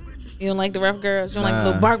 You don't like the rough girls? You don't like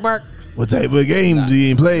the little bark? What type of games do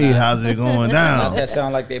you play? How's it going down? That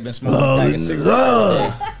sound like they've been smoking a pack of cigarettes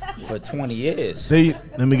every day for 20 years.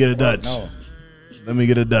 Let me get a Dutch. No. Let me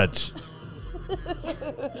get a Dutch.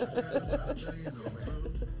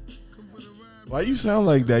 Why you sound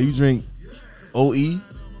like that? You drink OE?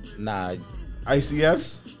 Nah.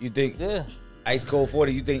 ICFs? You think Ice Cold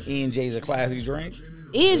 40, you think E&J is a classy drink?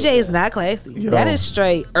 E&J is not classy. Yo. That is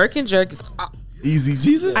straight. Irk and Jerk is... Easy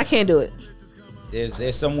Jesus? I can't do it.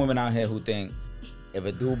 There's some women out here who think if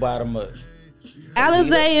a dude bought them a...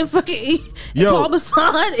 Alizé and fucking Yo. Paul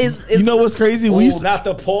Masson is... You know what's crazy? Ooh, We used not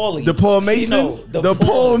the Paulie. the Paul Mason? The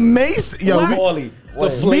Paul Mason? Yo, The Paulie. The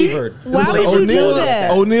flavored. Why The would you flavored do Paulie.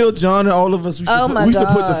 that? O'Neal, John, and all of us. We Oh my used to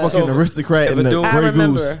put the God. fucking So, aristocrat if in a the dude- I Grey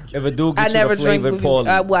remember. Goose. If a dude I gets you never the drank flavored with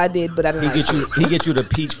Paulie, well, I did, but I didn't like he get you the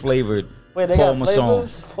peach flavored Wait, they Paul got Masson.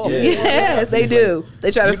 flavors? Yeah. Yes, they do.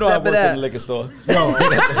 They try to You know I step worked it in the up. liquor store.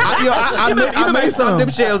 I made some. Them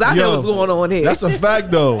shells. I know what's going on here. That's a fact,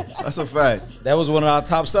 though. That's a fact. That was one of our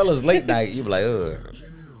top sellers late night. You be like, ugh,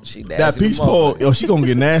 she nasty. That peach motherfucker. Paul, yo, she gonna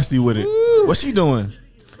get nasty with it. What's she doing?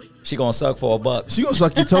 She gonna suck for $1. She gonna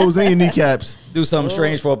suck your toes and your kneecaps. Do something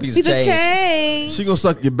strange for a piece Piece of of change. change. She gonna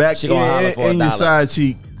suck your back She gonna holler and, for and your $1. side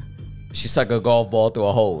cheek. She suck a golf ball through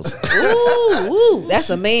a hose. Ooh, that's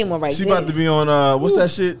a main one right She there. about to be on what's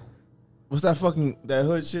that shit? What's that fucking that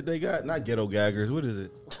hood shit they got? Not Ghetto Gaggers. What is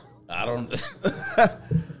it? I don't.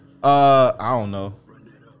 I don't know.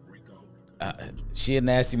 She a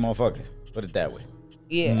nasty motherfucker. Put it that way.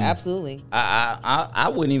 Yeah, absolutely. I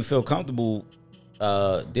wouldn't even feel comfortable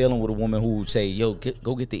dealing with a woman who would say, "Yo,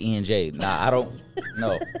 go get the E&J." Nah, I don't.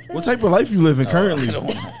 No, What type of life you living currently?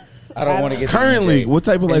 I don't want to get Currently, the E&J. what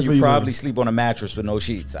type of And life you are you probably living? sleep on a mattress with no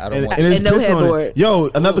sheets. I don't And, want. and it's And no piss on headboard. it. Yo,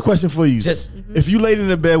 another question for you. Just If you laid in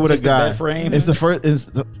the bed with a Just the guy, bed frame? it's the first.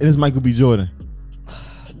 It's Michael B. Jordan.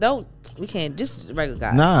 Don't. We can't. Just regular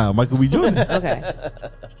guy. Nah, Michael B. Jordan. Okay.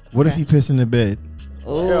 What if he piss in the bed?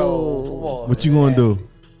 Yo, Ooh. come on, What you man. gonna do?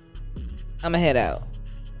 I'm gonna head out.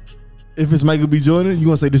 If it's Michael B. Jordan, you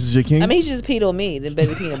gonna say this is your king? I mean, he should just peed on me. Then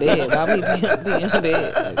better pee in the bed. Why would he pee in the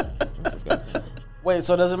bed? Like, that's disgusting. Wait,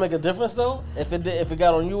 so does it make a difference though? If it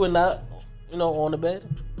got on you and not, on the bed?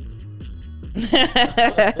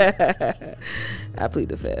 I plead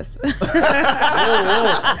the fifth.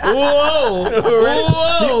 whoa,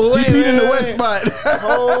 he wait, peed in the wait, wet wait. spot.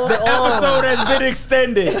 Hold The on. episode has been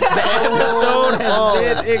extended. The episode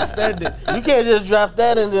has been extended. You can't just drop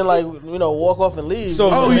that and then walk off and leave. So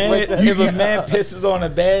Oh, if a man pisses on a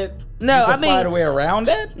bed, No, you can I mean- find a way around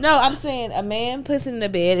that. No, I'm saying a man pissing in the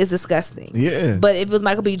bed is disgusting. Yeah. But if it was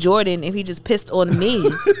Michael B. Jordan, if he just pissed on me,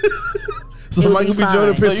 So it would Michael be B.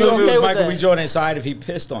 Jordan fine. pissed So you on okay me. with Michael B. that? Jordan inside if he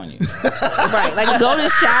pissed on you. right? Like go to the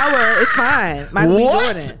shower, it's fine. Michael B.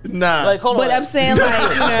 Jordan. What? Nah. like, hold on. But I'm saying like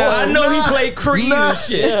I know he played Creed Nah. and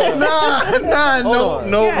shit. Nah,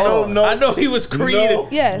 on. no, Yeah. no. I know he was Creed. No.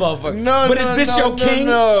 Yes. Motherfucker. No, but no, is this no, your no, king?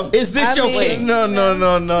 no. Is this I your mean- king? No.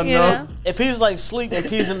 you know? if he's like sleep and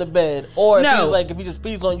pees in the bed, or if No. if he just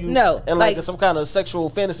pees on you, No, and like- some kind of sexual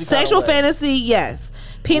fantasy, kind of Sexual way. fantasy, yes.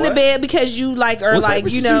 Pee in the What? bed because you like or What type like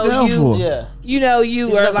of you shit know down you for? Yeah, you know you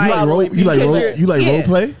He's are just like not role because you're- yeah. role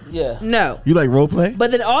play? yeah. No. You like role play?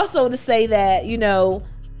 But then also to say that,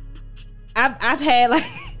 I've had like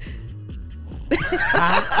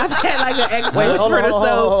I've had like an ex Wait, hold on, boyfriend or hold on,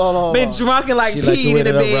 hold on, hold on. been drunk and like She like the peed way in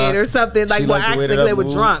the that up, bed bro. or something like She well like the way that accidentally they up, were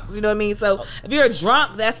ooh. drunk. You know what I mean? So if you're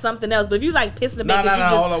drunk, that's something else. But if you like piss in the bed No, because no,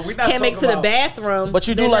 you hold on. We just not can't make it to talking the about- bathroom. But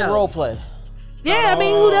you do then like no. role play. Yeah, I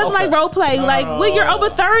mean, who doesn't like role play? Like, when you're over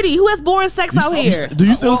 30, who has boring sex out here? Do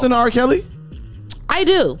you still listen to R. Kelly? I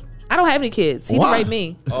do. I don't have any kids. He Why? didn't rape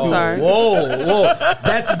me. Oh, Sorry. Whoa.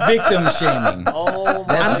 That's victim shaming. Oh,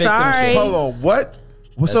 That's I'm victim sorry. shaming. Hold on, what?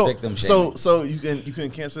 Well, That's so victim so shaming. you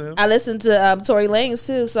can cancel him? I listened to Tory Lanez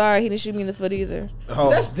too. Sorry, he didn't shoot me in the foot either. Oh.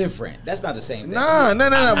 That's different. That's not the same thing. Nah.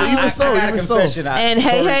 But I even so, got a even so. confession. And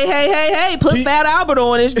hey, put He- Fat Albert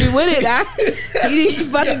on if you with it. He didn't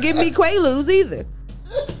fucking give me Quaaludes either.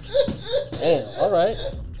 damn. All right.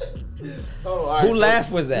 Who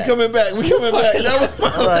laugh was that? We coming back. That was my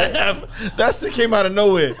right. laugh. That's it came out of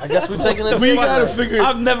nowhere. I guess we're taking it. We gotta figure.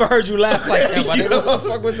 I've never heard you laugh like that. My nigga. What the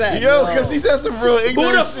fuck was that? Yo, because he said some real ignorant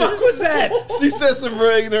Who the shit. fuck was that? He said some real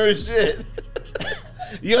ignorant shit.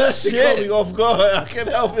 Yo, that shit Shit. caught me off guard. I can't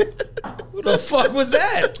help it. Who the fuck was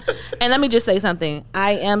that? And let me just say something.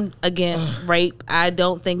 I am against rape. I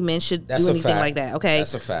don't think men should That's do a anything fact. like that. Okay,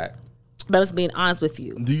 That's a fact. but I'm just being honest with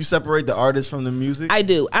you. Do you separate the artist from the music? I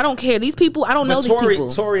do. I don't care. These people. I don't know But these people.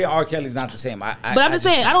 Tory and R. Kelly's not the same. But But I'm just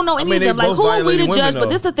saying, I don't know any mean, of them. they Like, both who are we to violating women, judge? But though.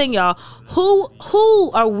 this is the thing, y'all.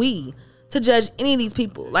 Who are we to judge any of these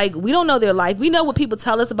people? Like, we don't know their life. We know what people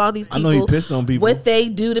tell us about these I people. know he pissed on people. What they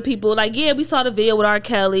do to people. Like, yeah, we saw the video with R.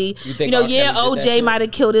 Kelly. You think know, R. Kelly did that OJ shit? might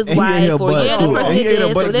have killed his And he ate her wife. Or butt, yeah, too. this person And he did ate her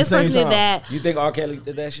this. butt Or at the this same person did time. that. You think R. Kelly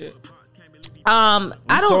did that shit?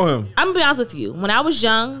 I saw don't. him. I'm gonna be honest with you. When I was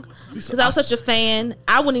young, because I was such a fan,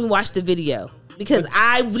 I wouldn't even watch the video because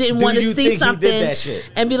I didn't Do want to you see think he did something that shit?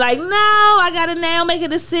 and be like, no, I gotta now make a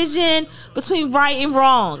decision between right and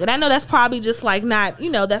wrong. And I know that's probably just like not,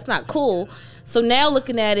 that's not cool. So now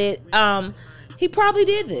looking at it, he probably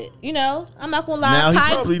did it. I'm not gonna lie. Now he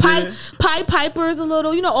probably did. Pied Piper's a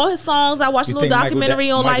little, all his songs. I watched You a little think Michael documentary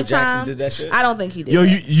on Michael Jackson Lifetime. did that shit? I don't think he did. Yo,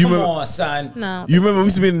 that. you Come remember? on, son. No. You remember we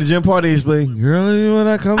used to be in the gym parties playing, girl, when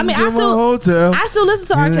I come I mean, to I my still, hotel. I still listen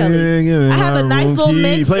to R. Yeah, Kelly. give me I have my a nice room little key.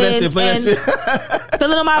 mix Play that and, shit, play that and shit.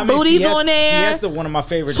 filling on my booties on there. Fiesta, one of my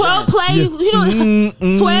favorite 12 joints.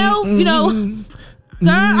 play, 12, girl,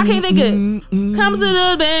 I can't think of come to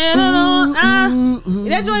the bed.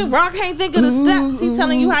 That joint rock can't think of the steps. He's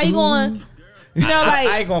telling you how you going.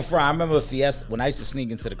 I ain't gonna fry. I remember Fiesta when I used to sneak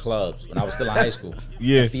into the clubs when I was still in high school.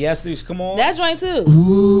 Yeah. Fiesta used to come on. that joint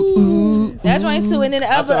too. That joint too, and then the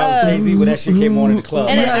I other. thought I was Jay-Z when that shit came on in the club.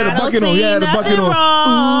 And He then had a I don't bucket on. see He had a nothing bucket on.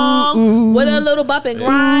 wrong with a little bump and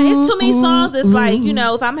grind. It's too many songs that's like, you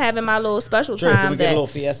know, if I'm having my little special Sure, can time we get a that little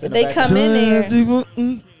fiesta in the they back? come in there,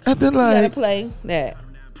 you At the gotta light. play that.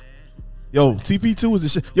 Yo, TP2 was the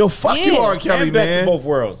shit. Yo, fuck you, Yeah. R. Kelly, And best of man. both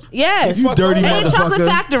worlds. Yes, You dirty and Chocolate motherfucker.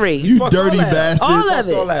 Factory. You Fuck dirty all that. bastard. all Fuck of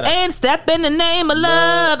it, all that up. and Step in the Name of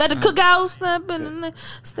Love at the cookout. Step in the name,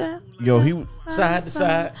 step. Yo, he. Side to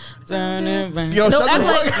side, turning around. Yo, No, shut the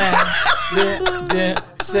that's fuck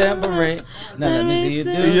Separate. Now let me see you do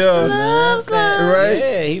it. Yo. Love's love. Right?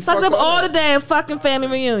 Yeah, he Fucked up all the that. damn fucking family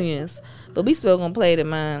reunions, but we still gonna play it in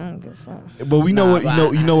mine. I don't give a fuck. But we know Nah,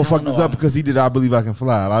 what you know what fucked us up because he did I Believe I Can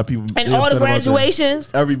Fly. A lot of people And they all the upset about that. graduations.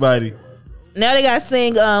 Everybody. Now they gotta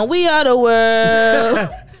sing "We Are the World."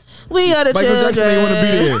 We are the Michael children. Jackson didn't want to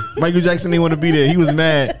be there. Michael Jackson didn't want to be there. He was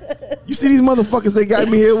mad. You see these motherfuckers they got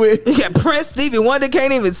me here with? You got Prince, Stevie Wonder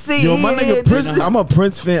can't even see. Yo, my nigga it. Prince. I'm a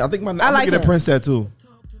Prince fan. I think I'm like gonna get a him. Prince tattoo.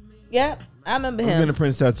 Yep, I remember I'm getting a him.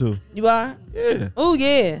 Prince tattoo. You are? Yeah. Oh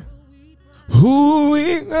yeah. Who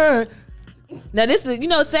we got? Now this is, you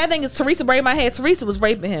know, sad thing is Teresa braided my hair. Teresa was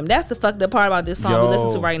raping him. That's the fucked up part about this song we Yo.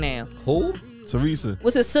 listen to right now. Who? Teresa.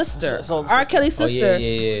 Was his sister? So- R. Kelly's Oh, sister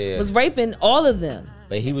yeah. was raping all of them.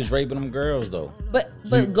 But he was raping them girls though. But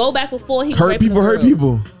go back before he was Hurt raping people, them hurt girls.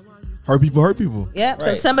 people. Hurt people, hurt people. Yep,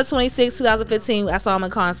 Right. September 26, 2015. I saw him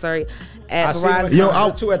in concert at I seen him Verizon. in Yo,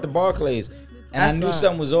 concert I- too at the Barclays, and I I saw knew him.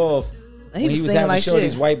 something was off. He When was he was singing having like shorties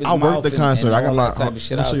shit. wipe his I mouth worked the and- concert. and I got all my. that type of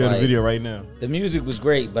shit. I'll I show was you the like, video right now. the music was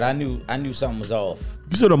great, but I knew something was off.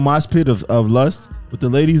 You saw the mosh pit of Lust with the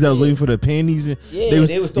ladies that was waiting for the panties. And Yeah, they was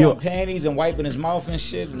yo, throwing panties and wiping his mouth and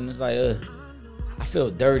shit, and it's like, I feel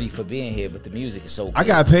dirty for being here, but the music is so good. I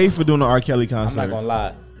got paid for doing the R. Kelly I'm concert. not gonna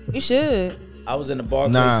lie. You should. I was in the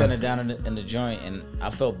Barclays Nah. Center down in the joint, and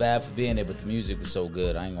I felt bad for being there, but the music was so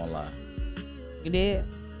good. I ain't gonna lie. You did.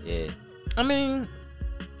 Yeah, I mean,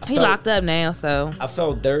 he felt- locked up now, so I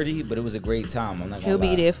felt dirty, but it was a great time. I'm not gonna he'll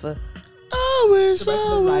lie. be there for. I wish, The rest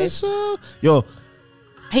of I his life. wish, I- Yo,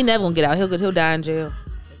 He never gonna get out. He'll die in jail.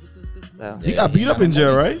 So he got beat up in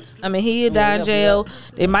jail, right? I mean, he'll die in jail.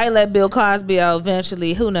 They might let Bill Cosby out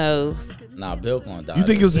eventually. Who knows? Nah, Bill gonna die. You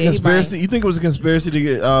think it was a Yeah, he conspiracy? You think it was a conspiracy to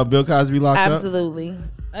get Bill Cosby locked up? Absolutely.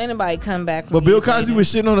 Ain't nobody come back. From But Bill anything. Cosby was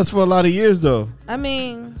shitting on us for a lot of years, though. I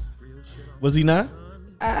mean, Was he not?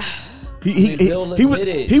 He mean, Bill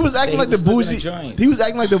admitted he was that acting he like the was slipping bougie. in joints. He was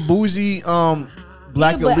acting like the bougie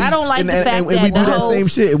black yeah, but elites. I don't like and, the and, fact and, that we do the that whole, same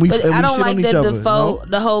shit, and we but and I we don't shit like on each that other.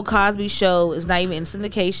 the whole Cosby show is not even in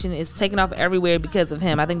syndication. It's taken off everywhere because of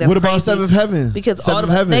him. I think that's What about crazy. Seventh Heaven? Because all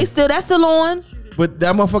Seventh the, Heaven. that's still on. But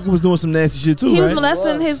that motherfucker was doing some nasty shit too, He was right?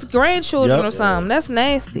 molesting his grandchildren Yep. or something. That's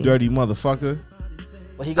nasty. Dirty motherfucker.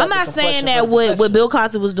 But he got I'm the not saying complexion that for what protection. Bill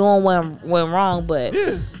Cosby was doing went wrong, but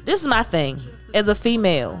Yeah. this is my thing as a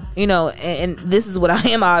female, you know, and this is what I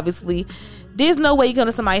am obviously. There's no way you come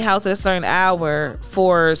to somebody's house at a certain hour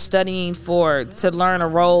for studying to learn a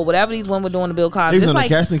role, whatever these women were doing to Bill Cosby. He was It's on like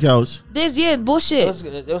the casting couch. this, bullshit.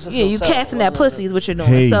 It was a Yeah, you hotel, casting that wasn't it? pussy is what you're doing.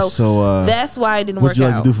 Hey, so so, that's why it didn't What work you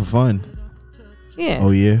like out. to do for fun? Yeah,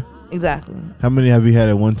 Oh yeah. exactly. How many have you had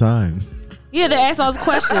at one time? Yeah, they ask all those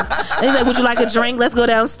questions. And he's like, "Would you like a drink? Let's go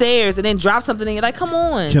downstairs," and then drop something in. You're like, "Come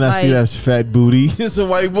on!" Can I like, see that fat booty? It's a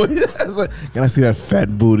white boy. It's like, can I see that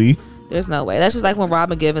fat booty? There's no way. That's just like when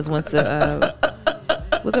Robin Givens went to.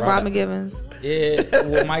 Was it Robin Givens? Yeah,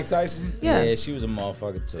 with Mike Tyson. Yeah. Yeah, she was a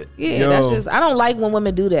motherfucker too. Yeah, Yo. that's just. I don't like when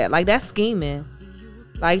women do that. Like that's scheming.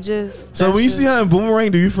 Like just. So that's when you just- see her in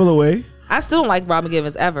Boomerang, do you feel away? I still don't like Robin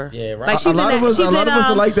Givens ever. Yeah, right. Like A she's lot in of that, us- she's a lot in, of us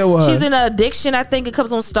are like that with her. She's in Addiction. I think it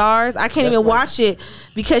comes on Stars. I can't That's even what- watch it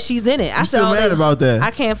because she's in it. I You still said, mad about that?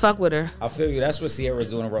 I can't fuck with her. I feel you. That's what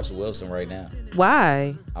Sierra's doing to Russell Wilson right now.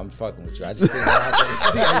 Why? I'm fucking with you. I just think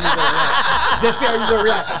see how you gonna react. Just see how you gonna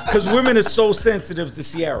react. Because women are so sensitive to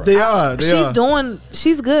Sierra. They are. They are.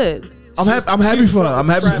 She's good. I'm happy She's for her. I'm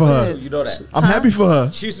happy for Travis her. too, you know that. I'm happy for her.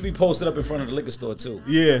 She used to be posted up in front of the liquor store too.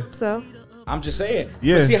 Yeah. So I'm just saying.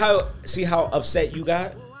 Yeah. But see how upset you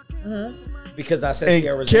got? Because I said And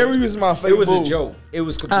Sierra's Carrie name? was my It favorite. was a joke. It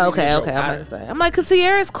was completely oh, okay, a joke. okay. I'm about to say. I'm like, cause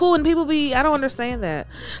Sierra's cool and people be. I don't understand that.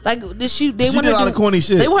 Like, they She want did to a lot do of corny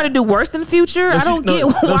shit. They want to do worse than Future. I don't get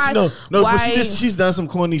why. No, why. but she's done some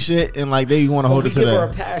corny shit, and like they want to hold we it to give her a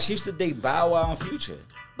that. pass. She used to date Bow Wow and Future.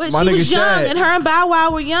 But My she nigga was young, Shaq. and her and Bow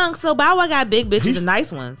Wow were young. So Bow Wow got big bitches He's- and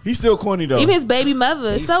nice ones. He's still corny though. Even his baby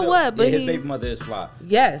mother. He's So still- what? But yeah, his he's baby mother is fly.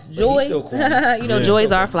 yes, he's Joy. still cool. You know, Yeah. Joys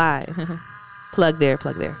Still are cool. fly. Plug there.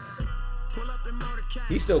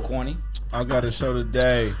 He's still corny. I gotta show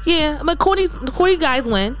today. Yeah, but corny guys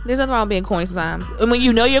win. There's nothing wrong with being corny sometimes. And when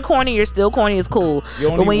you know you're corny, you're still corny. It's cool. You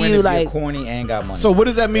only but when win you if like, you're corny and got money. So what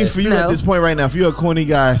does that mean for you No. at this point right now? If you're a corny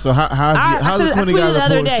guy, so how's I the corny guy tweeted the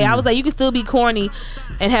other opposed day. to you? I was like, you can still be corny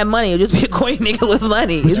and have money, or just be a corny nigga with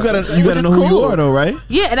money. But you gotta Which is know who you cool. are though, right?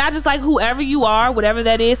 Yeah, and I just like whoever you are, whatever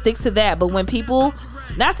that is, sticks to that. But when people,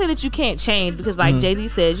 not say that you can't change, because like Jay-Z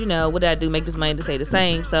says, you know, what did I do? Make this money to stay the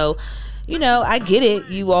same. So, you know, I get it.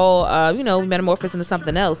 You all, you know, metamorphose into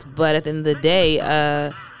something else. But at the end of the day,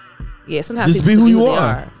 yeah, sometimes Just people be who they you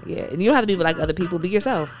are. Yeah, and you don't have to be like other people. Be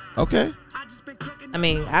yourself. Okay. I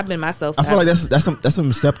mean, I've been myself. I feel like that's some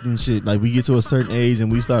accepting shit. Like we get to a certain age and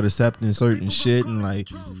we start accepting certain shit, and like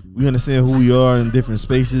we understand who we are in different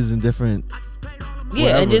spaces and different. yeah,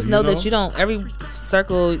 wherever, and just know you know? that you don't every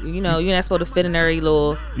circle. You know, you're not supposed to fit in every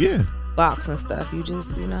little Yeah. box and stuff. You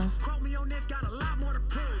just, you know.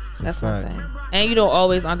 That's one Fact. thing. And you don't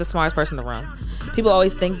always aren't the smartest person in the room. People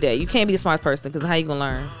always think that you can't be the smartest person because how you gonna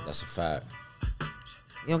learn? That's a fact.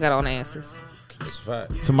 You don't got all the answers. That's a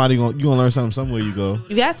fact. You gonna learn something somewhere you go.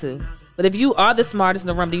 You got to. But if you are the smartest in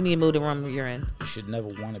the room, then you need to move the room you're in. You should never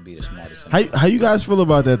want to be the smartest. How you guys feel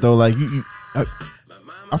about that though? Like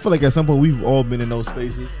I feel like at some point we've all been in those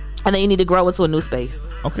spaces. And then you need to grow into a new space.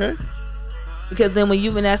 Okay. Because then when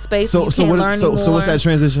you're in that space, you So can't learn anymore. so what's that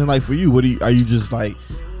transition like for you? Are you just like,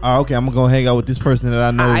 okay, I'm gonna go hang out with this person that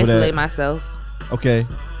I know? I over isolate that. myself. Okay.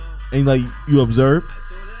 And like you observe.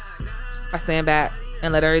 I stand back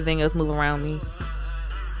and let everything else move around me.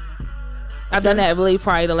 I've done that really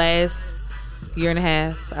probably the last year and a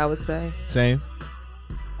half, I would say. Same.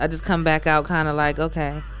 I just come back out kind of like,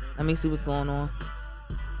 okay, let me see what's going on.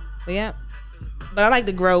 But yeah. But I like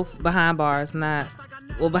the growth behind bars, not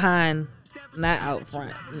out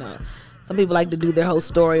front. No. Some people like to do their whole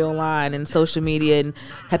story online and social media and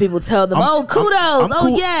have people tell them, "Oh, kudos! I'm Oh,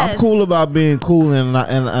 cool, yes!" I'm cool about being cool, and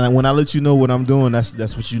when I let you know what I'm doing, that's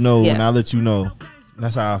what you know. Yeah. When I let you know,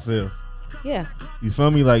 that's how I feel. Yeah. You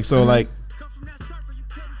feel me? Like so, like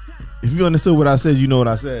if you understood what I said, you know what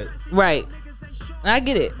I said. Right. I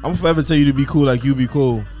get it. I'm forever tell you to be cool, like you be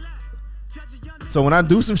cool. So when I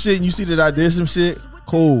do some shit and you see that I did some shit,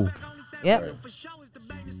 cool. Yep.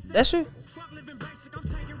 That's true.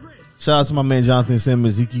 Shout out to my man Jonathan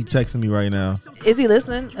Simmons. He keep texting me right now. Is he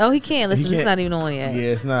listening? Oh, he can't listen. He It's can't. not even on yet. Yeah,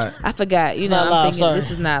 it's not. I forgot. You know, not I'm live, thinking sorry. this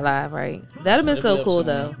is not live, right? That'd have been so cool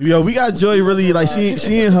though. Yo, we got Joy really like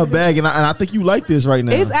she in her bag, and I think you like this right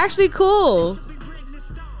now. It's actually cool.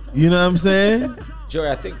 You know what I'm saying? Joey,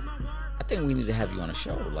 I think we need to have you on a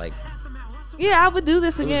show. Like Yeah, I would do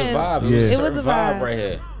this it was again. a vibe. Yeah. It was a It certain was a vibe vibe. right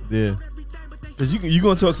here. Yeah. Cause you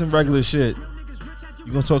gonna talk some regular shit.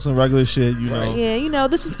 You gonna talk some regular shit, you know. Yeah, you know,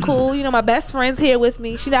 this was cool. You know, my best friend's here with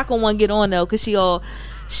me. She not gonna want to get on though, cause she all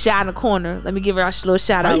shy in the corner. Let me give her a little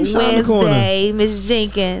shout How out. you shy in the corner? Wednesday, Miss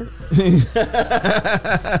Jenkins.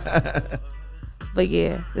 But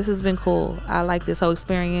yeah, this has been cool. I like this whole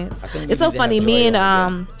experience. I think we It's so need to funny. have Me Joy and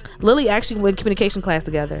on Lily actually went communication class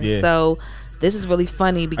together. Yeah. So this is really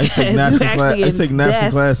funny I because used to take we naps were in class. I actually used to take naps in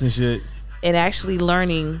desk class and shit. and actually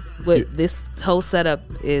learning what Yeah. this whole setup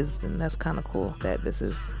is, and that's kind of cool. That this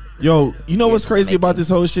is. Yo, you know what's crazy about this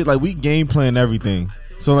whole shit? Like we game plan everything.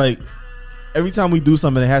 So like every time we do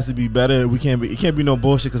something, it has to be better. It can't be no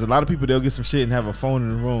bullshit because a lot of people they'll get some shit and have a phone in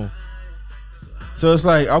the room. So it's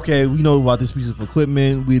like, okay, we know about this piece of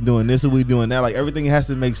equipment. We're doing this and we're doing that. Like everything has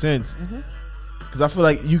to make sense. Because I feel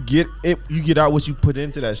like you get out what you put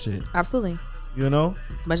into that shit. Absolutely. You know.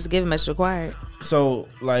 As much as given, much required. So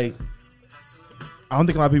like, I don't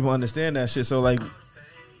think a lot of people understand that shit. So like,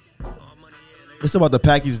 it's about the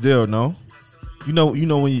package deal, no? You know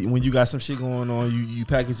when you got some shit going on, you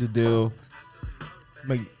package the deal.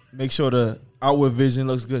 Make sure the outward vision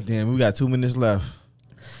looks good. Damn, we got 2 minutes left.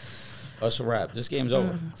 That's a wrap. This game's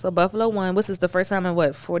over. So Buffalo won. What's this? The first time in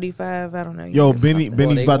what? 45? I don't know. Yo, years or something.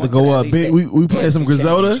 Benny's They about to won go at up. least they- We playing some AFC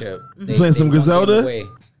Griselda. championship. We playing some one game Griselda? away.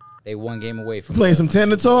 They one game away from Playing some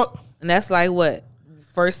Tender Talk. And that's like what?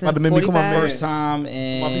 First About and to make me come on 45? First time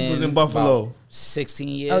in My people's in Buffalo. about 16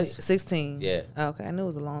 Oh, years. 16. Yeah. Okay, I knew it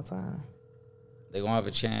was a long time. They're gonna have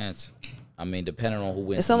a chance. I mean, depending on who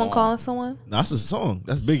wins. Is someone tomorrow. calling someone? No, that's a song.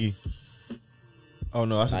 That's Biggie. Oh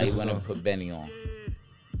no, that's a Nah, he different went and song put Benny on.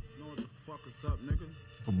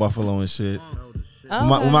 for Buffalo and shit.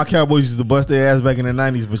 Oh, When my Cowboys used to bust their ass back in the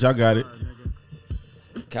 90s, but y'all got it.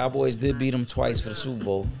 Cowboys did beat them twice for the Super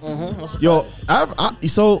Bowl. Yo,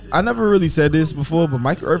 I never really said this before, but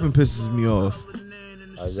Michael Irvin pisses me off.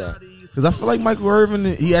 How's that? Because I feel like Michael Irvin,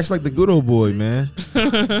 he acts like the good old boy, man.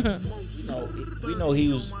 We know he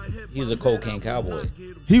was a cocaine cowboy.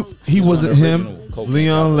 He wasn't the him. original Cocaine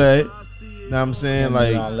Leon Cowboy. Lett. what I'm saying? And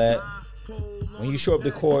Like, on that, when you show up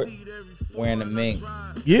to court wearing a mink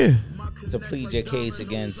yeah. to plead your case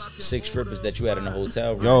against 6 strippers that you had in the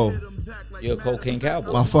hotel room, Yo, you're a cocaine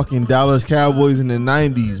cowboy. my fucking Dallas Cowboys in the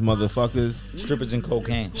 90s, motherfuckers. Strippers and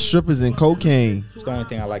cocaine. Strippers and cocaine. That's the only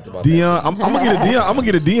thing I liked about Dion, I'm gonna get a Dion. I'm gonna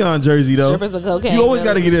get a Dion jersey though. Strippers and cocaine. You always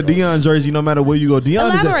got to get a Dion jersey no matter where you go. Dion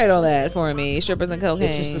is Elaborate on that for me. Strippers and cocaine.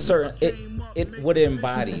 It's just a certain what it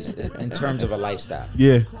embodies in terms of a lifestyle.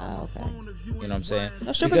 yeah. Oh, okay. You know what I'm saying?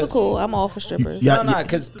 No, strippers are cool. I'm all for strippers. Yeah. No,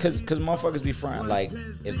 because motherfuckers be fronting like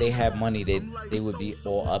if they had money, they would be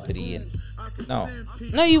all uppity and no.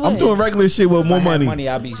 No, you wouldn't. I'm doing regular shit with If more I had money.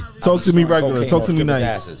 I'll be Talk to me snorting regular. cocaine Talk off to me strippers'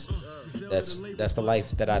 nice. Asses. That's the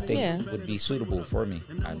life that I think Yeah. would be suitable for me.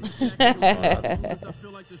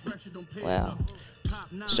 Wow.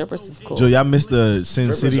 Strippers is cool. Joe, y'all missed the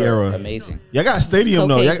Sin City era. Amazing. Y'all got a stadium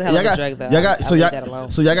though. Cocaine's Y'all, a hell of y'all a got drug, though. y'all got I'll so leave y'all that alone.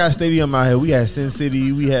 so y'all got a stadium out here. We had Sin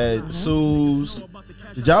City. We had Sue's.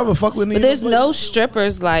 Did y'all ever fuck with any? But there's of those no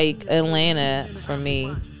strippers like Atlanta for me.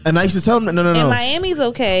 places? And I used to tell them, no. And Miami's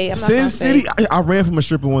okay. I'm not Sin gonna City. say, I ran from a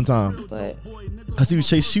stripper one time but because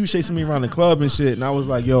she was chasing me around the club and shit, and I was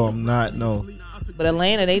like, yo, I'm not. No,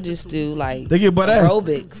 Atlanta they just do like they get butt ass.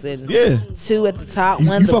 aerobics and Yeah. 2 at the top, You,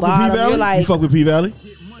 1 you at the fuck with P bottom. Valley? You're like, You fuck with P Valley?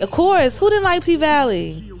 of course. Who didn't like P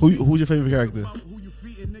Valley? Who's your favorite character?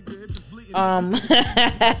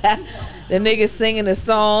 The nigga singing the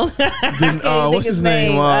song. Then, what's Nigga's his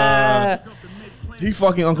name? He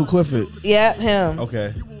fucking Uncle Clifford. Yep, him.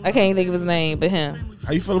 Okay. I can't even think of his name, but him.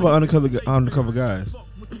 How you feel about undercover guys?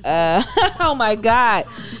 Oh my God.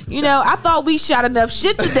 You know, I thought we shot enough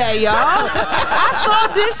shit today, y'all. I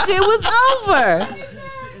thought this shit was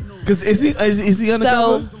over. Cause is he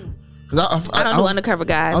undercover? So, I don't do undercover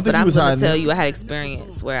guys, think but he I'm was going to hiding tell it. you I had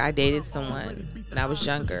experience where I dated someone when I was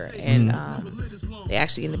younger, and they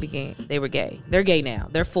actually in the beginning they were gay. They're gay now.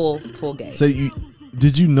 They're full gay. So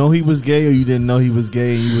did you know he was gay or you didn't know he was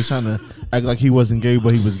gay and you was trying to act like he wasn't gay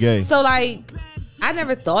but he was gay? So like, I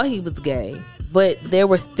never thought he was gay. But there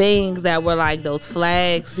were things that were like those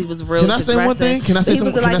flags. He was real. Can I say one dressing. thing? Can I say He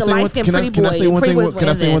something? was Can I like a say one? light-skinned Can I pretty can I boy, say one and pretty thing? boys were Can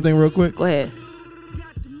I in say there. one thing real quick? Go ahead.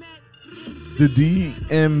 The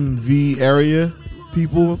DMV area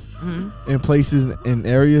people in places and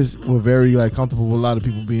areas were very like comfortable with a lot of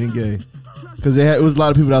people being gay because it was a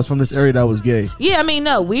lot of people that was from this area that was gay. Yeah, I mean,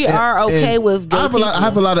 no, we are okay And with gay I have a lot.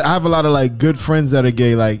 people I have a lot of like good friends that are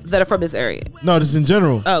gay. Like that are from this area. no, just in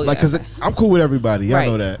general. Oh, like yeah, because okay. I'm cool with everybody. Y'all Right,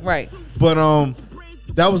 know that. right. But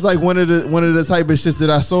that was like one of the type of shits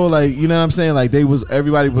that I saw. Like you know what I'm saying? Like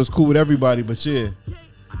everybody was cool with everybody. But yeah.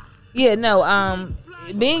 Yeah, no,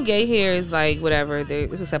 being gay here is like whatever.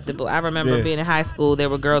 It's acceptable. I remember Yeah. being in high school. There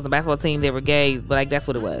were girls on the basketball team. They were gay, but like that's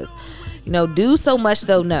what it was. You know, do so much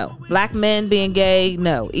though. No, black men being gay.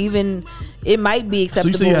 No, even it might be So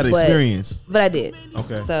acceptable. you say you had but, experience. but I did.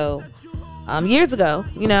 Okay. So, years ago,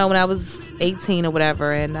 you know, when I was 18 or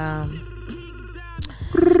whatever, and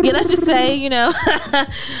yeah, let's just say, you know,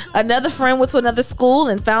 another friend went to another school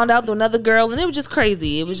and found out to another girl, and it was just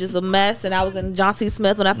crazy. It was just a mess, and I was in John C.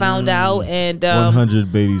 Smith when I found out, and 100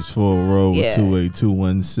 Beatties for a row yeah.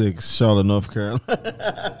 28216 Charlotte, North Carolina.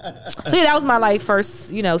 so yeah, that was my like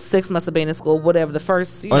first, you know, 6 months of being in school, whatever. The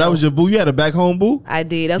first, you Oh, know, that was your boo. You had a back home boo. I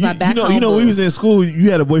did. That was my back you know, home. you know, boo. we was in school.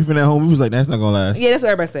 You had a boyfriend at home. We was like, that's not gonna last. Yeah, that's what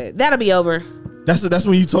everybody said. That'll be over. That's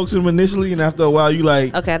when you talk to them initially, and after a while, you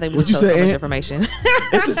like, Okay, I think we what you just told so much said. information.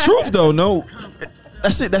 It's the truth though. No,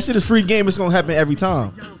 that shit is free game. It's gonna happen every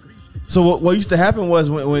time. So what used to happen was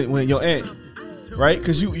when your aunt, right?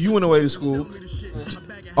 Because you went away to school.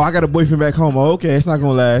 Oh, I got a boyfriend back home. Oh, okay, it's not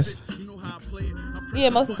gonna last. Yeah,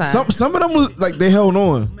 most of the time. Some of them was like they held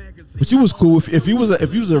on, but you was cool. If you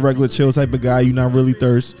was a regular chill type of guy, you not really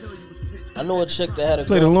thirst. I know a chick that had a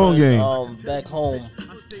Play the long girlfriend, back home,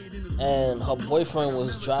 and her boyfriend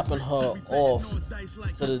was dropping her off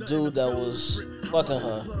to the dude that was fucking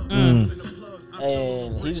her.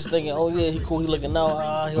 And he just thinking, oh yeah, he cool, he looking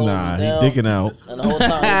out, he holding Nah, me down. he dicking out. And the whole time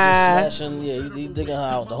he just smashing, yeah, he digging her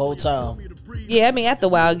out the whole time. Yeah, I mean, after a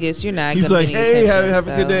while, I guess you're not. He's gonna like, get any hey, attention, have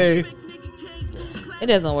a good so day. It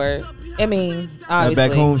doesn't work. I mean, That obviously.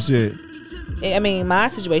 back home shit. I mean, my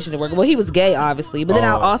situation didn't work. Well, he was gay, obviously, but then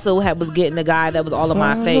I Oh. also was getting a guy that was all in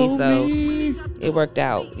my face, so Me, it worked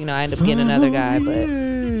out. You know, I ended up getting another guy, but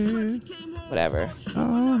me. whatever.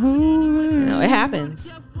 Oh, You know, it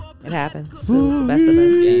happens. It happens to the best of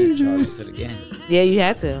us. Game charges to the game. Yeah, you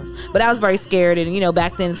had to. But I was very scared, and you know,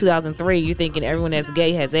 back then in 2003, you're thinking everyone that's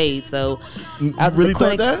gay has AIDS. So I was really at the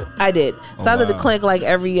clinic. thought that? I did. So I was at the wow. clinic like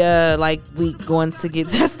every like week going to get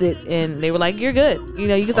tested, and they were like, "You're good. You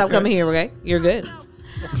know, you can stop Okay. coming here, okay? You're good."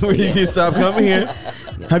 You can stop coming here.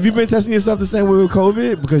 Have you been testing yourself the same way with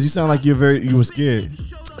COVID? Because you sound like you were scared.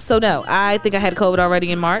 So no, I think I had COVID already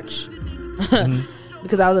in March.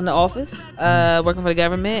 Because I was in the office working for the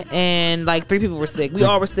government, and like 3 people were sick. We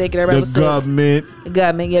all were sick, and everybody was sick. The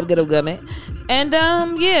Government, yeah, good old government. And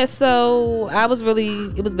yeah, so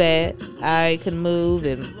it was bad. I couldn't move,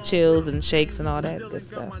 and chills and shakes and all that good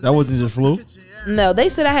stuff. That wasn't just flu? No, they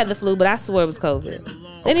said I had the flu, but I swear it was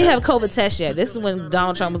COVID. They didn't have a COVID test yet. This is when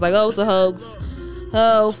Donald Trump was like, "Oh, it's a hoax.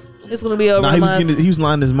 Oh, it's gonna be over." Nah, he was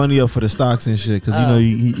lining his money up for the stocks and shit because you know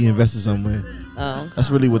he invested somewhere. Oh. That's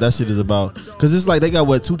really what that shit is about. Because it's like they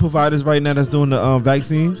got 2 providers right now that's doing the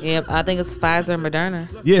vaccines. Yep, I think it's Pfizer and Moderna.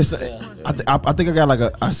 Yes, I think I got like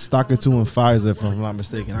a stock or 2 in Pfizer if I'm not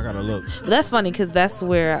mistaken. I gotta look. But that's funny because that's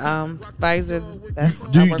where Pfizer.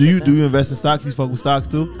 Do you invest in stocks? You fuck with stocks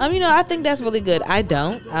too? I think that's really good. I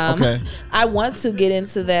don't. Okay. I want to get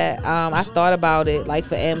into that. I thought about it, like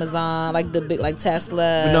for Amazon, like the big, like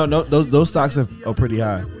Tesla. No, those stocks are pretty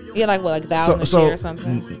high. Yeah, like what, like 1,000 a share or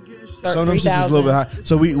something. Some of them shits is a little bit high.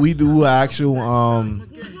 So we do actual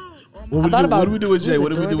what do we do with Jay?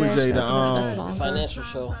 What do we do with Jay? The financial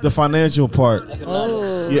show. The financial part.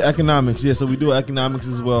 Economics. Yeah, economics. Yeah, so we do economics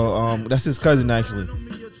as well. That's his cousin actually.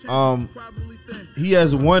 He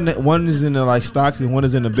has one is in the like stocks and one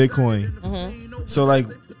is in the Bitcoin. Mm-hmm. So like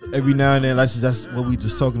every now and then that's what we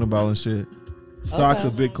just talking about and shit. Stocks or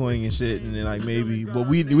Bitcoin and shit, and then like maybe, but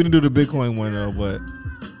we didn't do the Bitcoin one though, but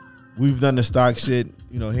we've done the stock shit,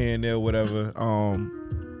 here and there, whatever.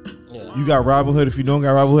 You got Robinhood. If you don't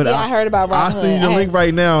got Robinhood, I heard about Robinhood. I'll send you the link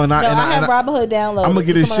right now, and I have Robinhood downloaded. I'm gonna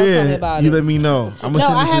get it shared. You let me know.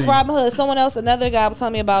 I have Robinhood. Someone else, another guy, was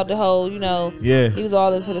telling me about the whole, Yeah, he was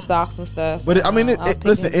all into the stocks and stuff. But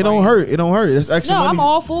listen, it don't hurt. It don't hurt. That's extra money. I'm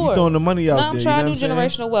all for it. You throwing the money out there. I'm trying to do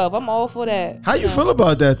generational wealth. I'm all for that. How you feel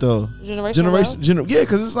about that though? Generational yeah,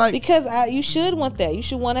 because it's like you should want that. You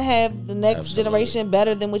should want to have the next generation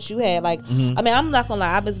better than what you had. Like, I'm not gonna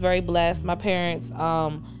lie. I was very blessed. My parents,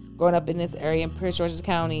 growing up in this area in Prince George's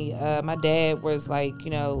County, my dad was like,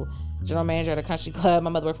 general manager at a country club.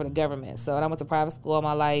 My mother worked for the government. So I went to private school all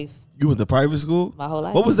my life. You went to private school? My whole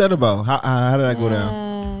life. What was that about? How did that go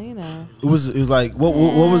down? It was like what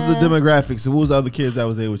was the demographics? What was the other kids that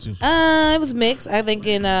was there with you? It was mixed. I think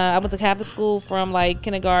I went to Catholic school from like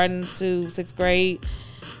kindergarten to 6th grade.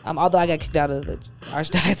 Although I got kicked out of the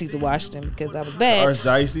Archdiocese of Washington because I was bad.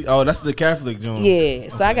 Archdiocese? Oh, that's the Catholic joint. Yeah,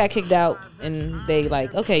 so I got kicked out, and they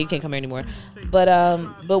like, okay, you can't come here anymore. But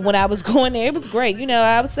when I was going there, it was great.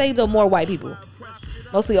 I would say though more white people,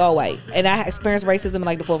 mostly all white, and I experienced racism in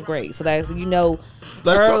like the 4th grade. So that's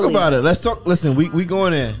Let's talk about it. Let's talk. Listen, we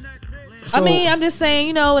going in. So, I'm just saying,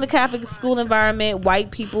 in a Catholic school environment, white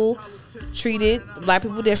people treated black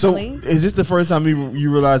people differently. So is this the first time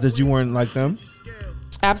you realized that you weren't like them?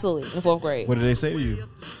 Absolutely, in 4th grade. What did they say to you?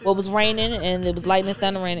 Well, it was raining and it was lightning and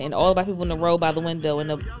thundering, and all the black people in the row by the window,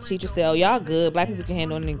 and the teacher said, "Oh, y'all good. Black people can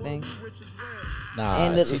handle anything." Nah,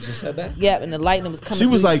 and the teacher said that? Yep, and the lightning was coming. She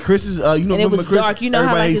was like, Chris is, and it was Chris, dark.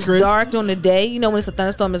 How like it's dark during the day? When it's a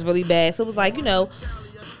thunderstorm, it's really bad. So it was like, I don't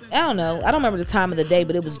know. I don't remember the time of the day,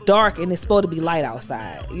 but it was dark and it's supposed to be light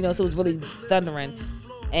outside. So it was really thundering.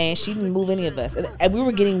 And she didn't move any of us. And we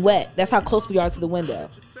were getting wet. That's how close we are to the window.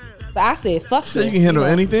 So I said, fuck this. So you can handle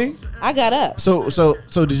anything? I got up. So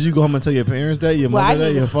did you go home and tell your parents that? Your mother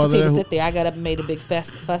that? Your father that? Sit there. I got up and made a big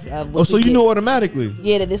fuss of so you knew automatically?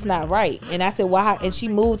 Yeah, that it's not right. And I said, why? And she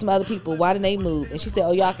moved some other people. Why didn't they move? And she said,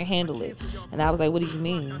 oh, y'all can handle it. And I was like, what do you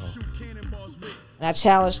mean? And I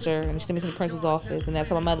challenged her, and she sent me to the principal's office, and I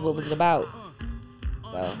told my mother what was it about.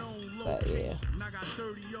 So, but yeah.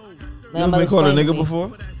 You ever been called a nigga before?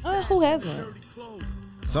 Who hasn't?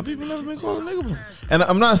 Some people never been called a nigga before. And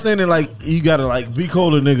I'm not saying that like you gotta like be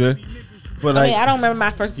called a nigga. But I don't remember my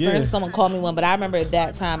first experience. Someone called me one, but I remember at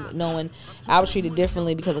that time knowing I was treated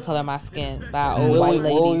differently because of the color of my skin by an old white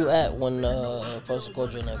lady. Where were you at when a person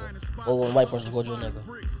called you a nigga? Or when a white person called you a nigga?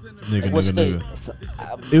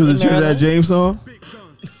 It was a Trinidad James song?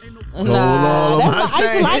 Gold all of my chain. I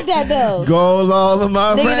used to like that though. Gold all of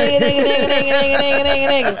my ring.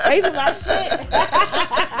 Nigga. I used to my shit.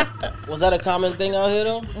 Was that a common thing out here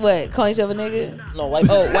though? What? Calling each other nigga? No, white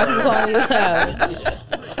people. White people calling you.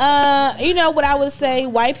 What I would say,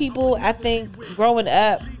 white people, I think growing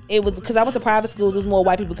up, it was because I went to private schools, it was more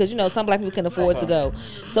white people because, some black people couldn't afford to go.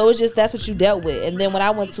 So it's just, that's what you dealt with. And then when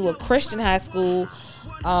I went to a Christian high school,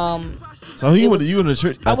 so you in the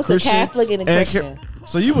church? I was a Catholic and a Christian.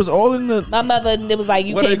 So you was all in the. My mother, it was like,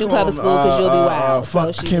 you can't do public school because you'll be wild. Fuck,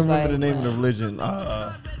 I can't remember the name of the religion.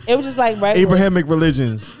 It was just like regular. Abrahamic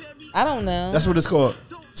religions. I don't know. That's what it's called.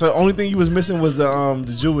 So the only thing you was missing was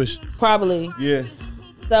the Jewish. Probably. Yeah.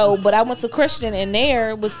 So, but I went to Christian, and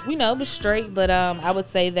there was, you know, it was straight. But I would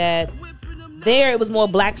say that there it was more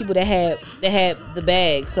black people that had the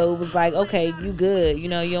bag. So it was like, okay, you good. You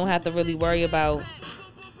know, you don't have to really worry about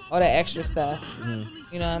all that extra stuff.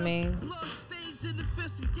 You know what I mean?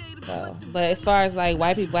 So, but as far as like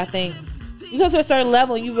white people, I think you go to a certain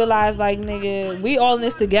level, and you realize like, nigga, we all in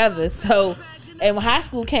this together. So, and when high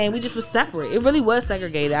school came, we just was separate. It really was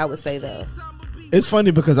segregated, I would say though. It's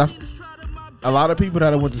funny because a lot of people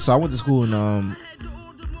that I went to school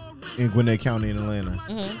in Gwinnett County in Atlanta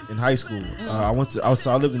in high school. I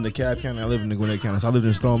lived in DeKalb County. I lived in Gwinnett County. So I lived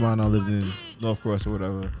in Stone Mountain. I lived in North Cross or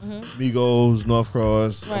whatever. Migos, North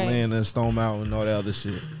Cross, Right. Atlanta, Stone Mountain, and all that other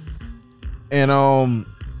shit. And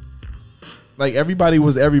like everybody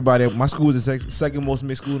was everybody. My school was the second most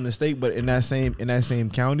mixed school in the state, but in that same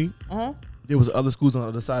county, there was other schools on the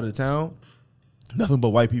other side of the town. Nothing but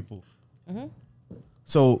white people.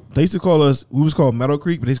 So they used to call us. We was called Meadow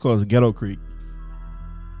Creek, but they used to call us Ghetto Creek.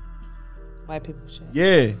 White people shit.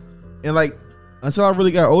 Yeah, and like until I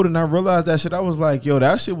really got older and I realized that shit, I was like, yo,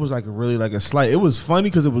 that shit was like really like a slight. It was funny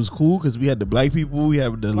because it was cool because we had the black people, we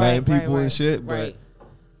had the Latin people and shit, but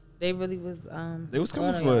they really was they was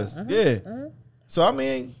coming for us. So I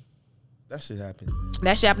mean, that shit happened.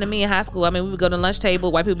 That shit happened to me in high school. I mean, we would go to lunch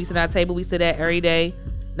table, white people be sitting at our table, we sit at every day.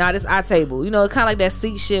 Nah, this our table. You know, kind of like that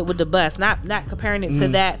seat shit with the bus. Not comparing it to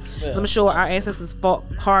that. 'Cause I'm sure our ancestors fought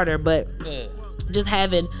harder, but just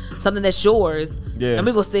having something that's yours. Yeah. And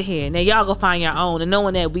we go sit here. Now y'all go find your own. And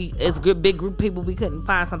knowing that we, as a big group of people, we couldn't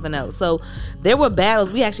find something else. So there were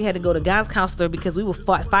battles. We actually had to go to guidance counselor because we were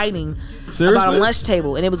fighting about a lunch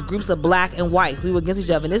table. And it was groups of black and whites. We were against each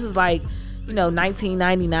other. And this is like, you know,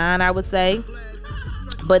 1999, I would say.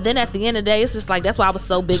 But then at the end of the day, it's just like, that's why I was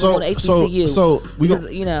so big on HBCU. So we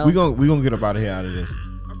gonna gonna get up out of here out of this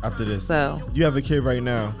after this. So you have a kid right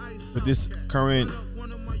now with this current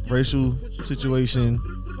racial situation,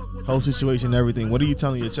 whole situation, everything. What are you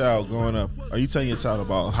telling your child growing up? Are you telling your child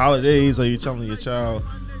about holidays? Are you telling your child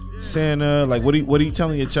Santa? Like, what are you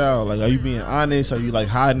telling your child? Like, are you being honest? Are you like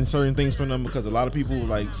hiding certain things from them? Because a lot of people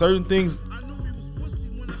like certain things.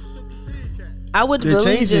 I would they're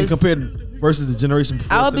really changing compared versus the generation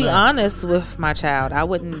before. I would be honest with my child. I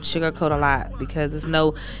wouldn't sugarcoat a lot because there's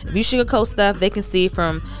no. If you sugarcoat stuff, they can see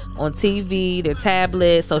from on TV, their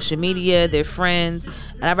tablet, social media, their friends,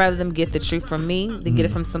 and I'd rather them get the truth from me than get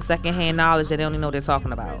it from some secondhand knowledge that they don't even know what they're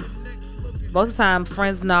talking about. Most of the time,